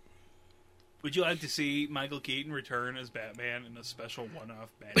 Would you like to see Michael Keaton return as Batman in a special one-off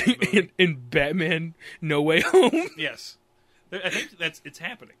Batman movie? in Batman No Way Home? Yes. I think it's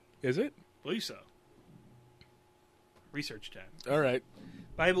happening. Is it? I believe so. Research time. All right.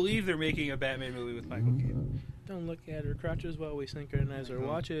 But I believe they're making a Batman movie with Michael Keaton. Don't look at our crotches while we synchronize our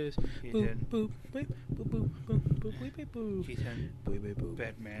watches. He Boop, did. boop, boop, boop, boop, boop, boop, boop, boop, boop. Keaton. Boop, boop, boop.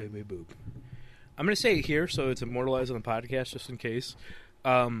 Batman. Boop, boop, boop. I'm going to say it here so it's immortalized on the podcast just in case.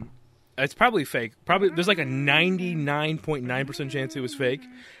 It's probably fake. Probably there's like a 99.9% chance it was fake,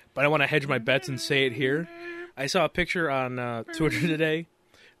 but I want to hedge my bets and say it here. I saw a picture on Twitter today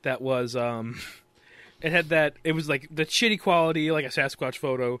that was it had that it was like the shitty quality, like a Sasquatch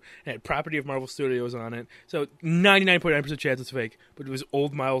photo, and had property of Marvel Studios on it. So 99.9% chance it's fake, but it was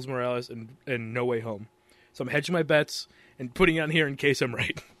old Miles Morales and No Way Home. So I'm hedging my bets and putting it on here in case I'm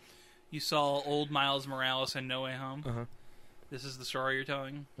right. You saw old Miles Morales and No Way Home? Uh-huh. This is the story you're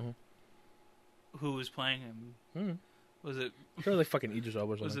telling? Uh-huh. Who was playing him? Mm-hmm. Was it... Probably like fucking Idris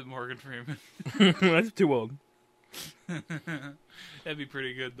Elba or something. Was it Morgan Freeman? That's too old. That'd be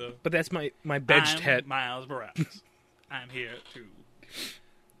pretty good, though. But that's my benched I'm head. Miles Morales. I'm here to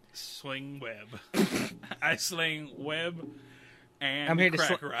swing web. I sling web and I'm here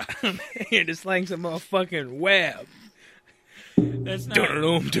crack to rock. I'm here to sling some motherfucking web. That's not,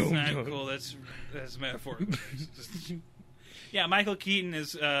 Dum-dum, that's not dum-dum. cool. That's metaphor. Yeah, Michael Keaton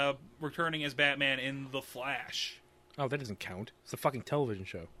is returning as Batman in The Flash. Oh, that doesn't count. It's a fucking television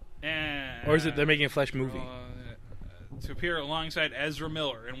show. And, Or is it they're making a Flash movie? To appear alongside Ezra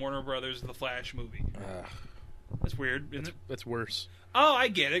Miller in Warner Brothers' The Flash movie. That's weird, isn't it? That's worse. Oh, I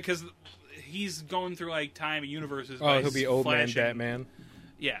get it, because he's going through like time and universes. Oh, by he'll be old man flashing. Batman.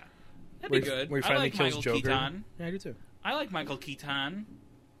 Yeah, that'd Where be good. Where he I finally like kills Michael Joker. Keaton. Yeah, I do too. I like Michael Keaton.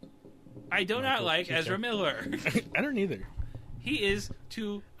 I do not Michael like Keaton. Ezra Miller. I don't either. He is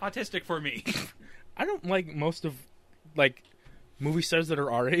too autistic for me. I don't like most of like movie stars that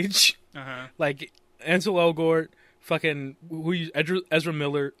are our age. Uh-huh. Like Ansel Elgort, fucking Ezra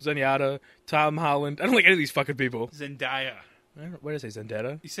Miller, Zenyatta, Tom Holland. I don't like any of these fucking people. Zendaya. What did I say?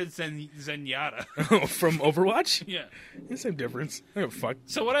 Zendetta? You said Zenyatta. Oh, from Overwatch? Yeah. The same difference. I don't give a fuck.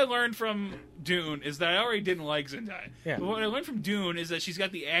 So what I learned from Dune is that I already didn't like Zendaya. Yeah. But what I learned from Dune is that she's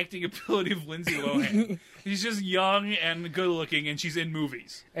got the acting ability of Lindsay Lohan. She's just young and good looking, and she's in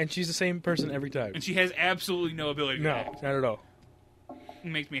movies. And she's the same person every time. And she has absolutely no ability to No, act. not at all. It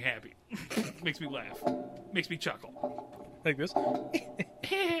makes me happy. Makes me laugh. Makes me chuckle. Like this.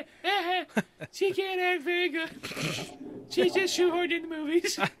 She can't act very good. She's just shoehorned in the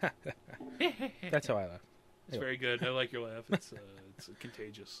movies. That's how I laugh. It's very good. I like your laugh. It's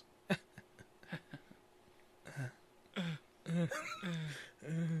contagious.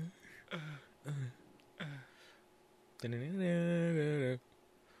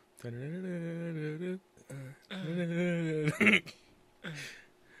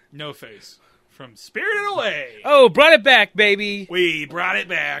 No Face from Spirited Away. Oh, brought it back, baby. We brought it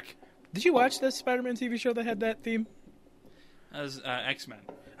back. Did you watch the Spider-Man TV show that had that theme? That was X-Men.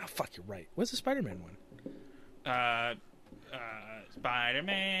 Oh, fuck, you're right. What's the Spider-Man one?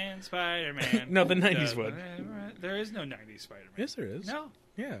 Spider-Man. No, the 90s one. There is no 90s Spider-Man. Yes, there is. No.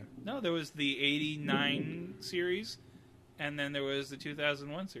 Yeah. No, there was the 89 series, and then there was the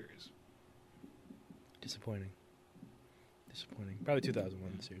 2001 series. Disappointing. Probably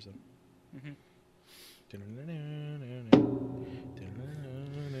 2001 series, though.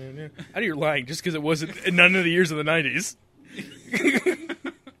 I know you're lying just because it wasn't in none of the years of the 90s.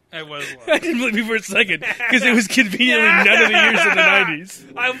 I was lying. I didn't believe you for a second because it was conveniently none of the years of the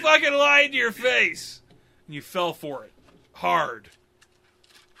 90s. I fucking lied to your face. And you fell for it. Hard.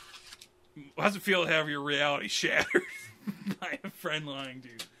 How's it feel to have your reality shattered by a friend lying to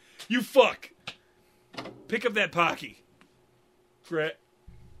you? You fuck. Pick up that Pocky. Brett.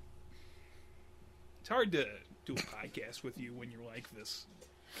 It's hard to do a podcast with you when you're like this.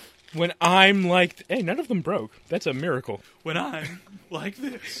 When I'm like... Hey, none of them broke. That's a miracle. When I'm like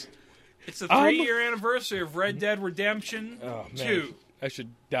this. It's the 3-year anniversary of Red Dead Redemption 2. I should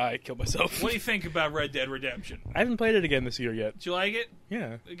die, kill myself. What do you think about Red Dead Redemption? I haven't played it again this year yet. Did you like it?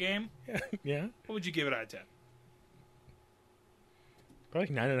 Yeah. The game? Yeah. What would you give it out of 10?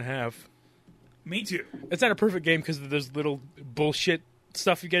 Probably like 9.5. Me too. It's not a perfect game because there's little bullshit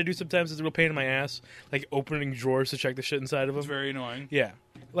stuff you gotta do sometimes. It's a real pain in my ass. Like opening drawers to check the shit inside of them. It's very annoying. Yeah.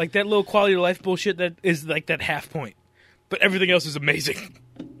 Like that little quality of life bullshit that is like that half point. But everything else is amazing.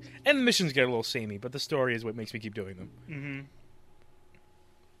 And the missions get a little samey, but the story is what makes me keep doing them. Mm-hmm.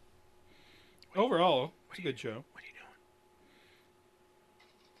 Overall, it's a good show. What are you doing?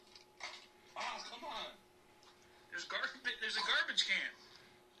 Oh, come on. There's a garbage can.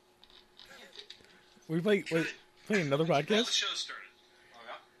 We playing another Well, the podcast? show started. Oh,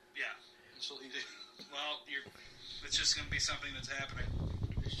 yeah? Yeah. Well, it's just going to be something that's happening.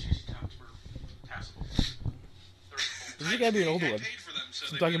 These cheesy tots were passable. This is gotta be an older one.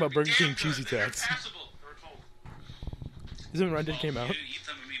 I'm talking about Burger King cheesy tots. Passable. They were cold. Isn't when Red Dead came out? You eat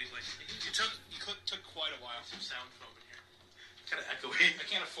them immediately. It took quite a while. Some sound from it here. Kind of echoey. I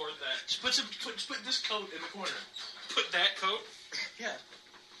can't afford that. Just put this coat in the corner. Put that coat? Yeah.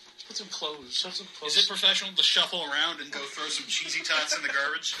 Just put some clothes. Shove some clothes. Is it professional to shuffle around and go throw some cheesy tots in the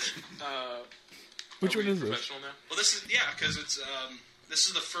garbage? Which one is this? Professional now? Well, this is because it's this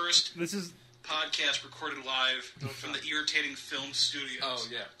is the first. This is podcast recorded live from the Irritating Film Studios. Oh,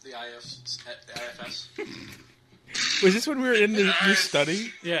 yeah. The IFS. Was this when we were in your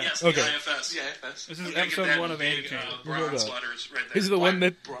study? Yeah. Yes, Okay. the IFS. The IFS. This is episode 1 of Andy bronze letters right there. This is the one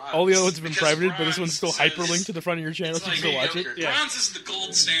that all the other ones have been Because privated, but this one's still bronze hyperlinked to the front of your channel It's so you like can still watch it. mediocre. Bronze is the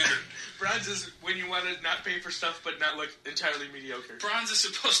gold standard. Bronze is when you want to not pay for stuff, but not look entirely mediocre. Bronze is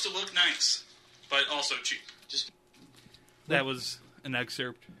supposed to look nice, but also cheap. That was an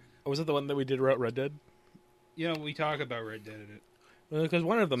excerpt. Oh, was it the one that we did about Red Dead? You know, we talk about Red Dead in it. Because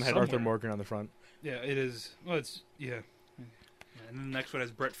one of them had Arthur Somewhere. Morgan on the front. Yeah, it is. Well, it's, yeah. And then the next one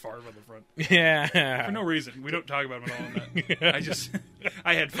has Brett Favre on the front. Yeah. For no reason. We don't talk about him at all in that.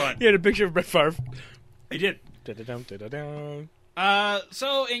 I had fun. He had a picture of Brett Favre. I did. Da-da-dum, da-da-dum.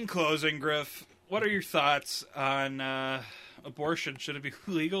 So, in closing, Griff, what are your thoughts on abortion? Should it be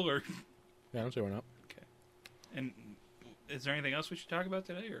legal or... Yeah, I don't say we're not. Okay. And is there anything else we should talk about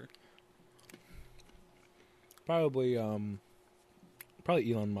today, or... Probably Elon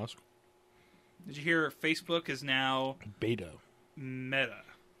Musk. Did you hear Facebook is now Beta. Meta?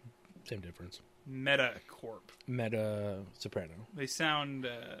 Same difference. Meta Corp. Meta Soprano. They sound...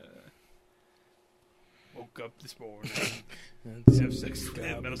 woke up this morning. Have sex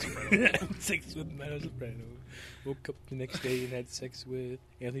with Meta Soprano. Sex with Meta Soprano. Woke up the next day and had sex with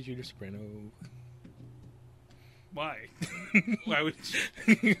Anthony Jr. Soprano. Why? Why would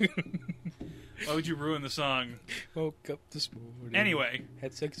you ruin the song? Woke up this morning. Anyway.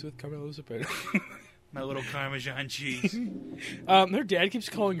 Had sex with Carmelo Soprano. My little Parmesan cheese. Their dad keeps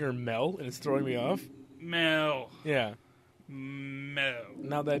calling her Mel, and it's throwing me off. Mel. Yeah. Mel.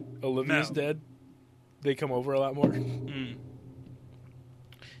 Now that Olivia's dead, they come over a lot more. Mm.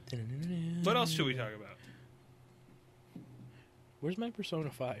 What else should we talk about? Where's my Persona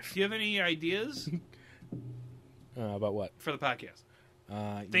 5? Do you have any ideas About what? for the podcast?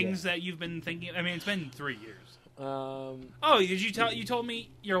 Things that you've been thinking. I mean, it's been 3 years. Did you tell? You told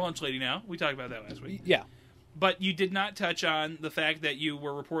me you're a lunch lady now. We talked about that last week. Yeah. But you did not touch on the fact that you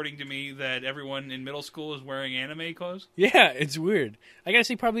were reporting to me that everyone in middle school is wearing anime clothes. Yeah, it's weird. I gotta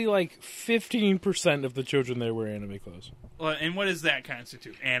say, probably like 15% of the children there wear anime clothes. Well, and what does that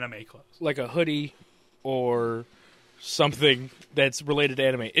constitute? Anime clothes? Like a hoodie or something that's related to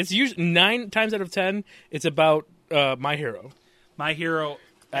anime. It's usually 9 times out of 10. It's about My Hero. My Hero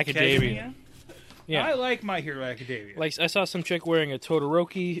Academia. Yeah, I like My Hero Academia. Like I saw some chick wearing a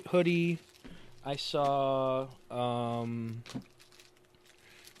Todoroki hoodie. I saw a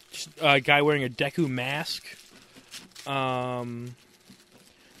guy wearing a Deku mask.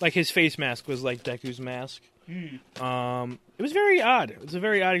 Like his face mask was like Deku's mask. It was very odd. It was a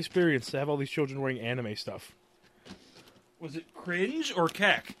very odd experience to have all these children wearing anime stuff. Was it cringe or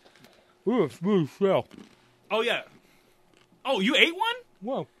keck? Yeah. Oh, yeah. Oh, you ate one?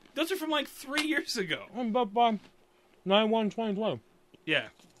 Whoa. Those are from like 3 years ago. About 9/1/2012. Yeah.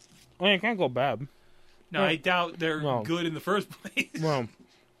 I mean, it can't go bad. No, I doubt they're good in the first place. Well,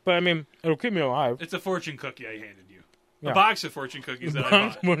 but I mean, it'll keep me alive. It's a fortune cookie I handed you. Yeah. A box of fortune cookies that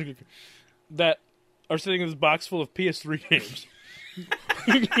I bought. That are sitting in this box full of PS3 games.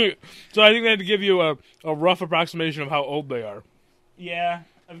 So I think they had to give you a rough approximation of how old they are. Yeah,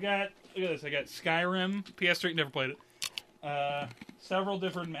 I've got, look at this, I got Skyrim, PS3, never played it. Several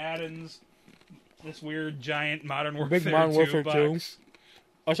different Maddens, this weird giant Modern Warfare 2 Big Modern Warfare box. 2.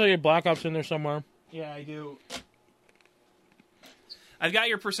 I saw you had Black Ops in there somewhere. Yeah, I do. I've got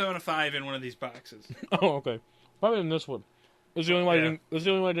your Persona 5 in one of these boxes. Oh, okay. Probably in this one. That's the only one I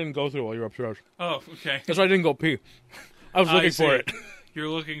didn't go through while you were upstairs. Oh, okay. That's why I didn't go pee. I was looking for it. You're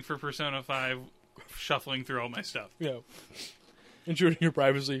looking for Persona 5, shuffling through all my stuff. Yeah. Intruding your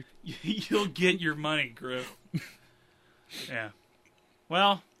privacy. You'll get your money, Griff. Yeah.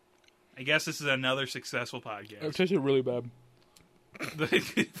 Well, I guess this is another successful podcast. It tasted really bad.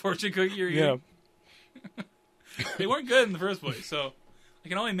 The fortune cookie you're eating? Yeah. They weren't good in the first place, so I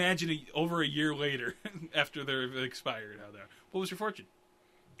can only imagine over a year later, after they're expired, how they're. What was your fortune?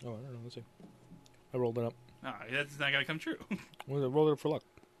 Oh, I don't know. Let's see. I rolled it up. No, that's not going to come true. Well, I rolled it up for luck.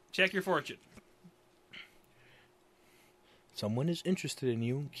 Check your fortune. Someone is interested in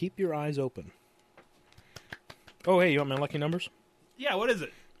you. Keep your eyes open. Oh, hey, you want my lucky numbers? Yeah, what is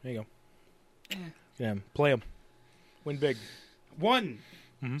it? There you go. Yeah, play them. Win big. 1,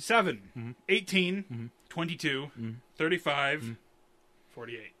 7, 18, 22, 35,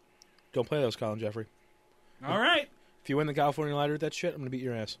 48. Don't play those, Colin Jeffrey. All right. If you win the California lottery with that shit, I'm going to beat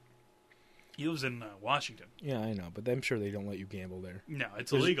your ass. He lives in Washington. Yeah, I know, but I'm sure they don't let you gamble there. No,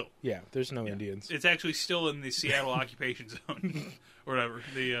 it's illegal. Yeah, there's no Indians. It's actually still in the Seattle occupation zone, or whatever,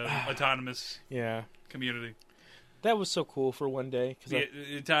 the autonomous community. That was so cool for one day. The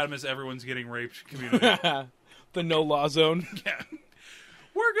autonomous, everyone's getting raped community. The no-law zone. Yeah.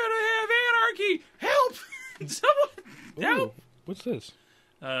 We're going to have anarchy! Help! Someone! Help! What's this?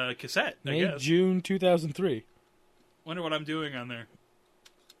 Cassette, I May, guess. June 2003. Wonder what I'm doing on there.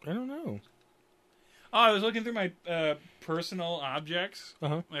 I don't know. Oh, I was looking through my personal objects,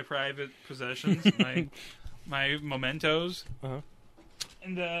 my private possessions, my mementos,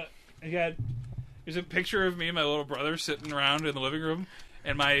 and I got there's a picture of me and my little brother sitting around in the living room,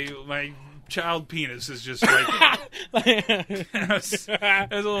 and my child penis is just right there. I was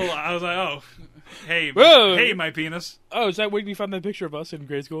like, oh, hey, my penis. Oh, is that when you found that picture of us in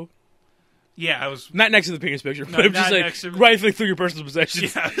grade school? Yeah, I was not next to the penis picture, no, but I'm just like rifling through your personal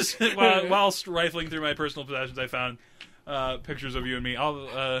possessions. Yeah, whilst rifling through my personal possessions, I found pictures of you and me.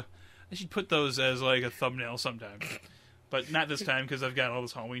 I should put those as like a thumbnail sometime, but not this time because I've got all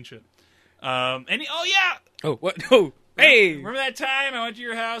this Halloween shit. Oh what? Oh, hey! Remember that time I went to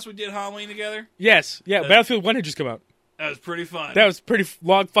your house? We did Halloween together. Yes, yeah. Battlefield 1 had just come out. That was pretty fun. That was pretty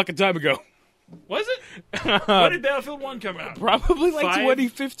long fucking time ago. Was it? When did Battlefield 1 come out? Probably like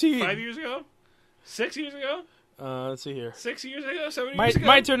 2015. 5 years ago? 6 years ago? Let's see here. 6 years ago? 7 years ago?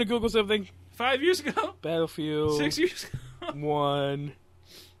 My turn to Google something. 5 years ago? Battlefield. 6 years ago? 1.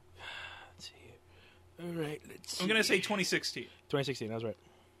 Let's see here. All right, let's see. I'm going to say 2016. 2016, that was right.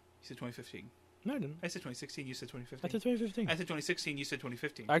 You said 2015. No, I didn't. I said 2016, you said 2015. I said 2015. I said 2016, you said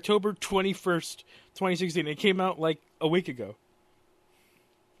 2015. October 21st, 2016. It came out like a week ago.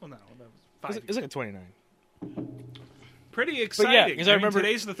 Well, no, that was 5 years. It's like a 29. Pretty exciting. Yeah, because I remember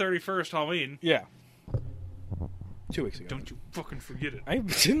today's the 31st Halloween. Yeah. 2 weeks ago. Don't you fucking forget it. I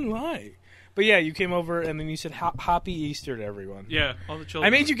didn't lie. But yeah, you came over and then you said Happy Easter to everyone. Yeah, all the children.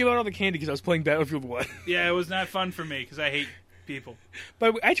 I made you give out all the candy because I was playing Battlefield 1. Yeah, it was not fun for me because I hate people.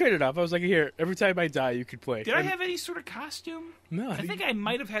 But I traded off. I was like, here, every time I die, you could play. Did I have any sort of costume? No. I think I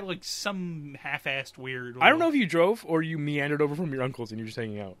might have had like some half-assed weird. I don't know if you drove or you meandered over from your uncle's and you're just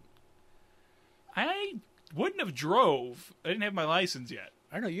hanging out. I wouldn't have drove. I didn't have my license yet.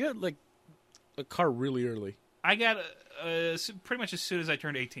 I don't know. You had like a car really early. I got pretty much as soon as I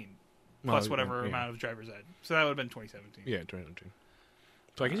turned 18, plus whatever amount of driver's ed. So that would have been 2017. Yeah, 2017.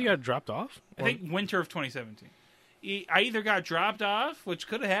 So I guess you got dropped off? I think winter of 2017. I either got dropped off, which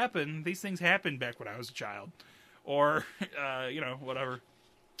could have happened. These things happened back when I was a child. Or, whatever.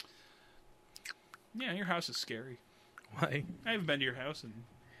 Yeah, your house is scary. Why? I haven't been to your house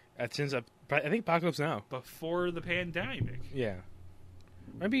since I think Apocalypse Now. Before the pandemic. Yeah.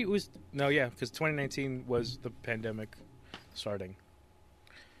 Maybe it was... No, yeah, because 2019 was the pandemic starting.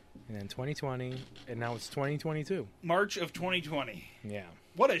 And then 2020, and now it's 2022. March of 2020. Yeah.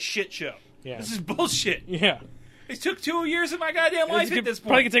 What a shit show. Yeah. This is bullshit. Yeah. It took 2 years of my goddamn life at this point.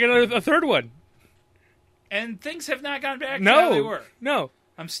 Probably could take a third one. And things have not gone back to how they were. No.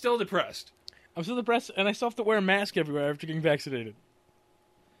 I'm still depressed. I'm still depressed, and I still have to wear a mask everywhere after getting vaccinated.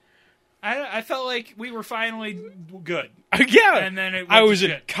 I felt like we were finally good. Yeah. And then I was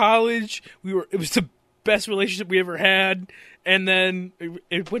in college. It was the best relationship we ever had, and then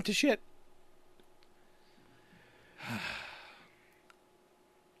it went to shit.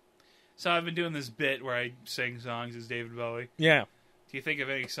 So I've been doing this bit where I sing songs as David Bowie. Yeah. Do you think of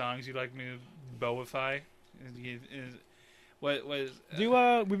any songs you'd like me to Bowify?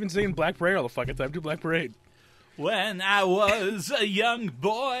 We've been singing Black Parade all the fucking time. Do Black Parade. When I was a young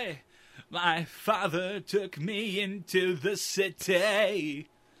boy, my father took me into the city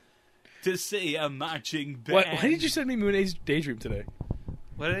to see a marching band. Why did you send me Moon Age Daydream today?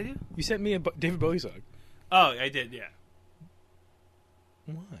 What did I do? You sent me a David Bowie song. Oh, I did, yeah.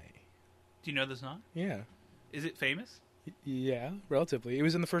 Why? Do you know the song? Yeah. Is it famous? Yeah, relatively. It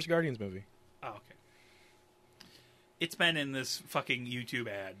was in the first Guardians movie. Oh, okay. It's been in this fucking YouTube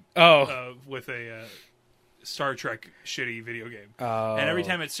ad. With a Star Trek shitty video game. Oh. And every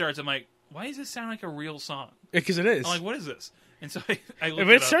time it starts, I'm like, why does this sound like a real song? Because it is. I'm like, what is this? And so I looked If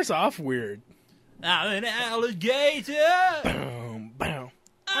it starts off weird. I'm an alligator. Boom, boom.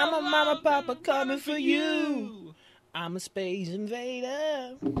 I'm a mama papa coming for you. I'm a space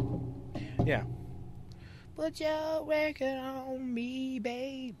invader. Yeah. Put your record on me,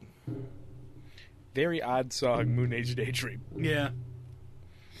 babe. Very odd song, Moon Age Daydream. Yeah.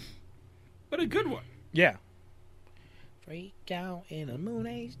 But a good one. Yeah. Freak out in a Moon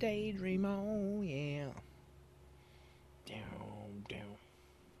Age Daydream, oh yeah. Down, down.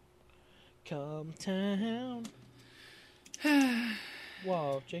 Come town.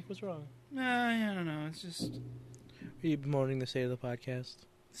 Whoa, Jake, what's wrong? I don't know. It's just... Are you bemoaning the state of the podcast?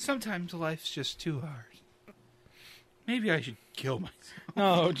 Sometimes life's just too hard. Maybe I should kill myself.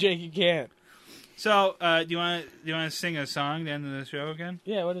 No, Jake, you can't. So, do you want to sing a song to end the show again?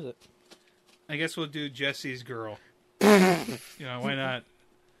 Yeah, what is it? I guess we'll do Jesse's Girl. Why not?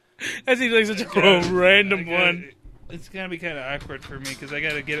 That seems like such a random one. It's going to be kind of awkward for me because I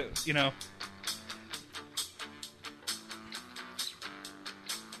got to get it,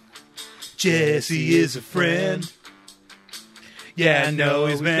 Jesse is a friend. Yeah, I know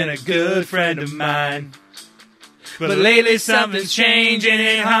he's been a good friend of mine. But lately something's changing,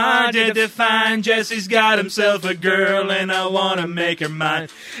 ain't hard to define. Jesse's got himself a girl and I wanna make her mine.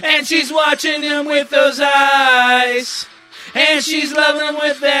 And she's watching him with those eyes. And she's loving him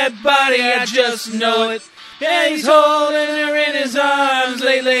with that body, I just know it. And he's holding her in his arms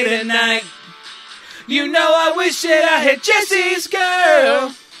late at night. You know I wish that I had Jesse's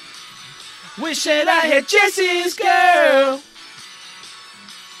girl. Wish that I had Jesse's girl.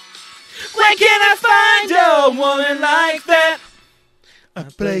 Where can I find a woman like that? I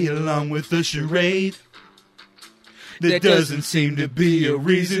play along with the charade. There doesn't seem to be a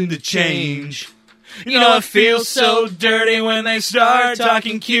reason to change. You know, it feels so dirty when they start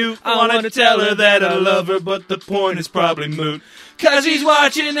talking cute. I want to tell her that I love her, but the point is probably moot. 'Cause he's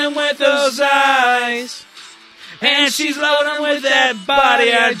watching them with those eyes. And she's loading with that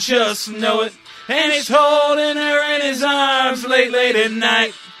body, I just know it. And he's holding her in his arms late at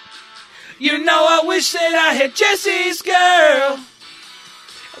night. You know I wish that I had Jesse's girl.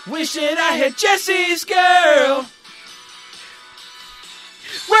 Wish that I had Jesse's girl.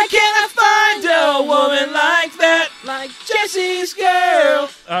 Where can I find a woman like that? Like Jesse's girl.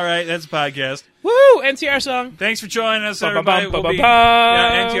 All right, that's a podcast. Woo! NTR song. Thanks for joining us, everybody.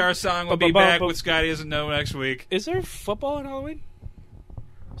 NTR song will be back with Scotty Doesn't Know next week. Is there football on Halloween?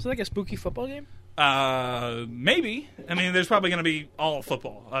 Is it like a spooky football game? Maybe. I mean, there's probably going to be all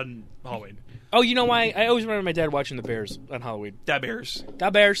football on Halloween. Oh, you know why? I always remember my dad watching the Bears on Halloween. Da Bears. Da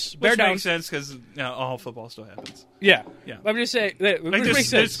Bears. Bear Which down. makes sense because all football still happens. Yeah. Yeah. I'm just saying. That Like makes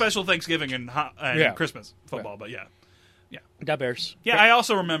sense. there's special Thanksgiving and Christmas football, but yeah. Da Bears. Yeah, I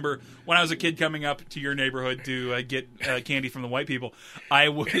also remember when I was a kid coming up to your neighborhood to get candy from the white people. I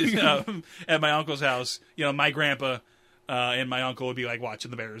was at my uncle's house. You know, my grandpa and my uncle would be like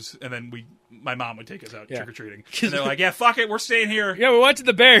watching the Bears, and then my mom would take us out trick or treating. And they're like, "Yeah, fuck it, we're staying here. Yeah, we're watching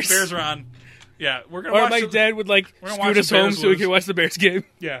the Bears. Bears are on. Yeah, we're gonna." Or watch my dad would we're gonna scoot watch us the Bears home so we lose. could watch the Bears game.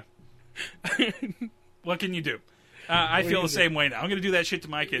 Yeah. What can you do? I feel the same way now. I'm gonna do that shit to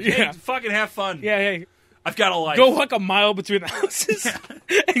my kids. Yeah. Hey, fucking have fun. Yeah, hey. I've got a life. Go walk a mile between the houses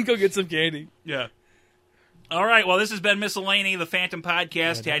and go get some candy. Yeah. All right. Well, this has been Miscellany, the Phantom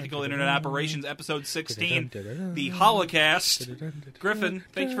Podcast, Tactical Internet Operations, Episode 16, the Hallocast. Griffin,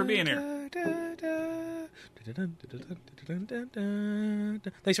 thanks for being here.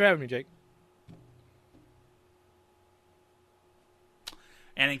 Thanks for having me, Jake.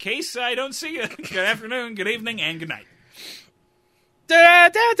 And in case I don't see you, good afternoon, good evening, and good night. I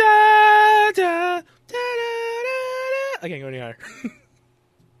can't go any higher.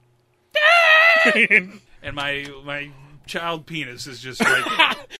 And my child penis is just right there.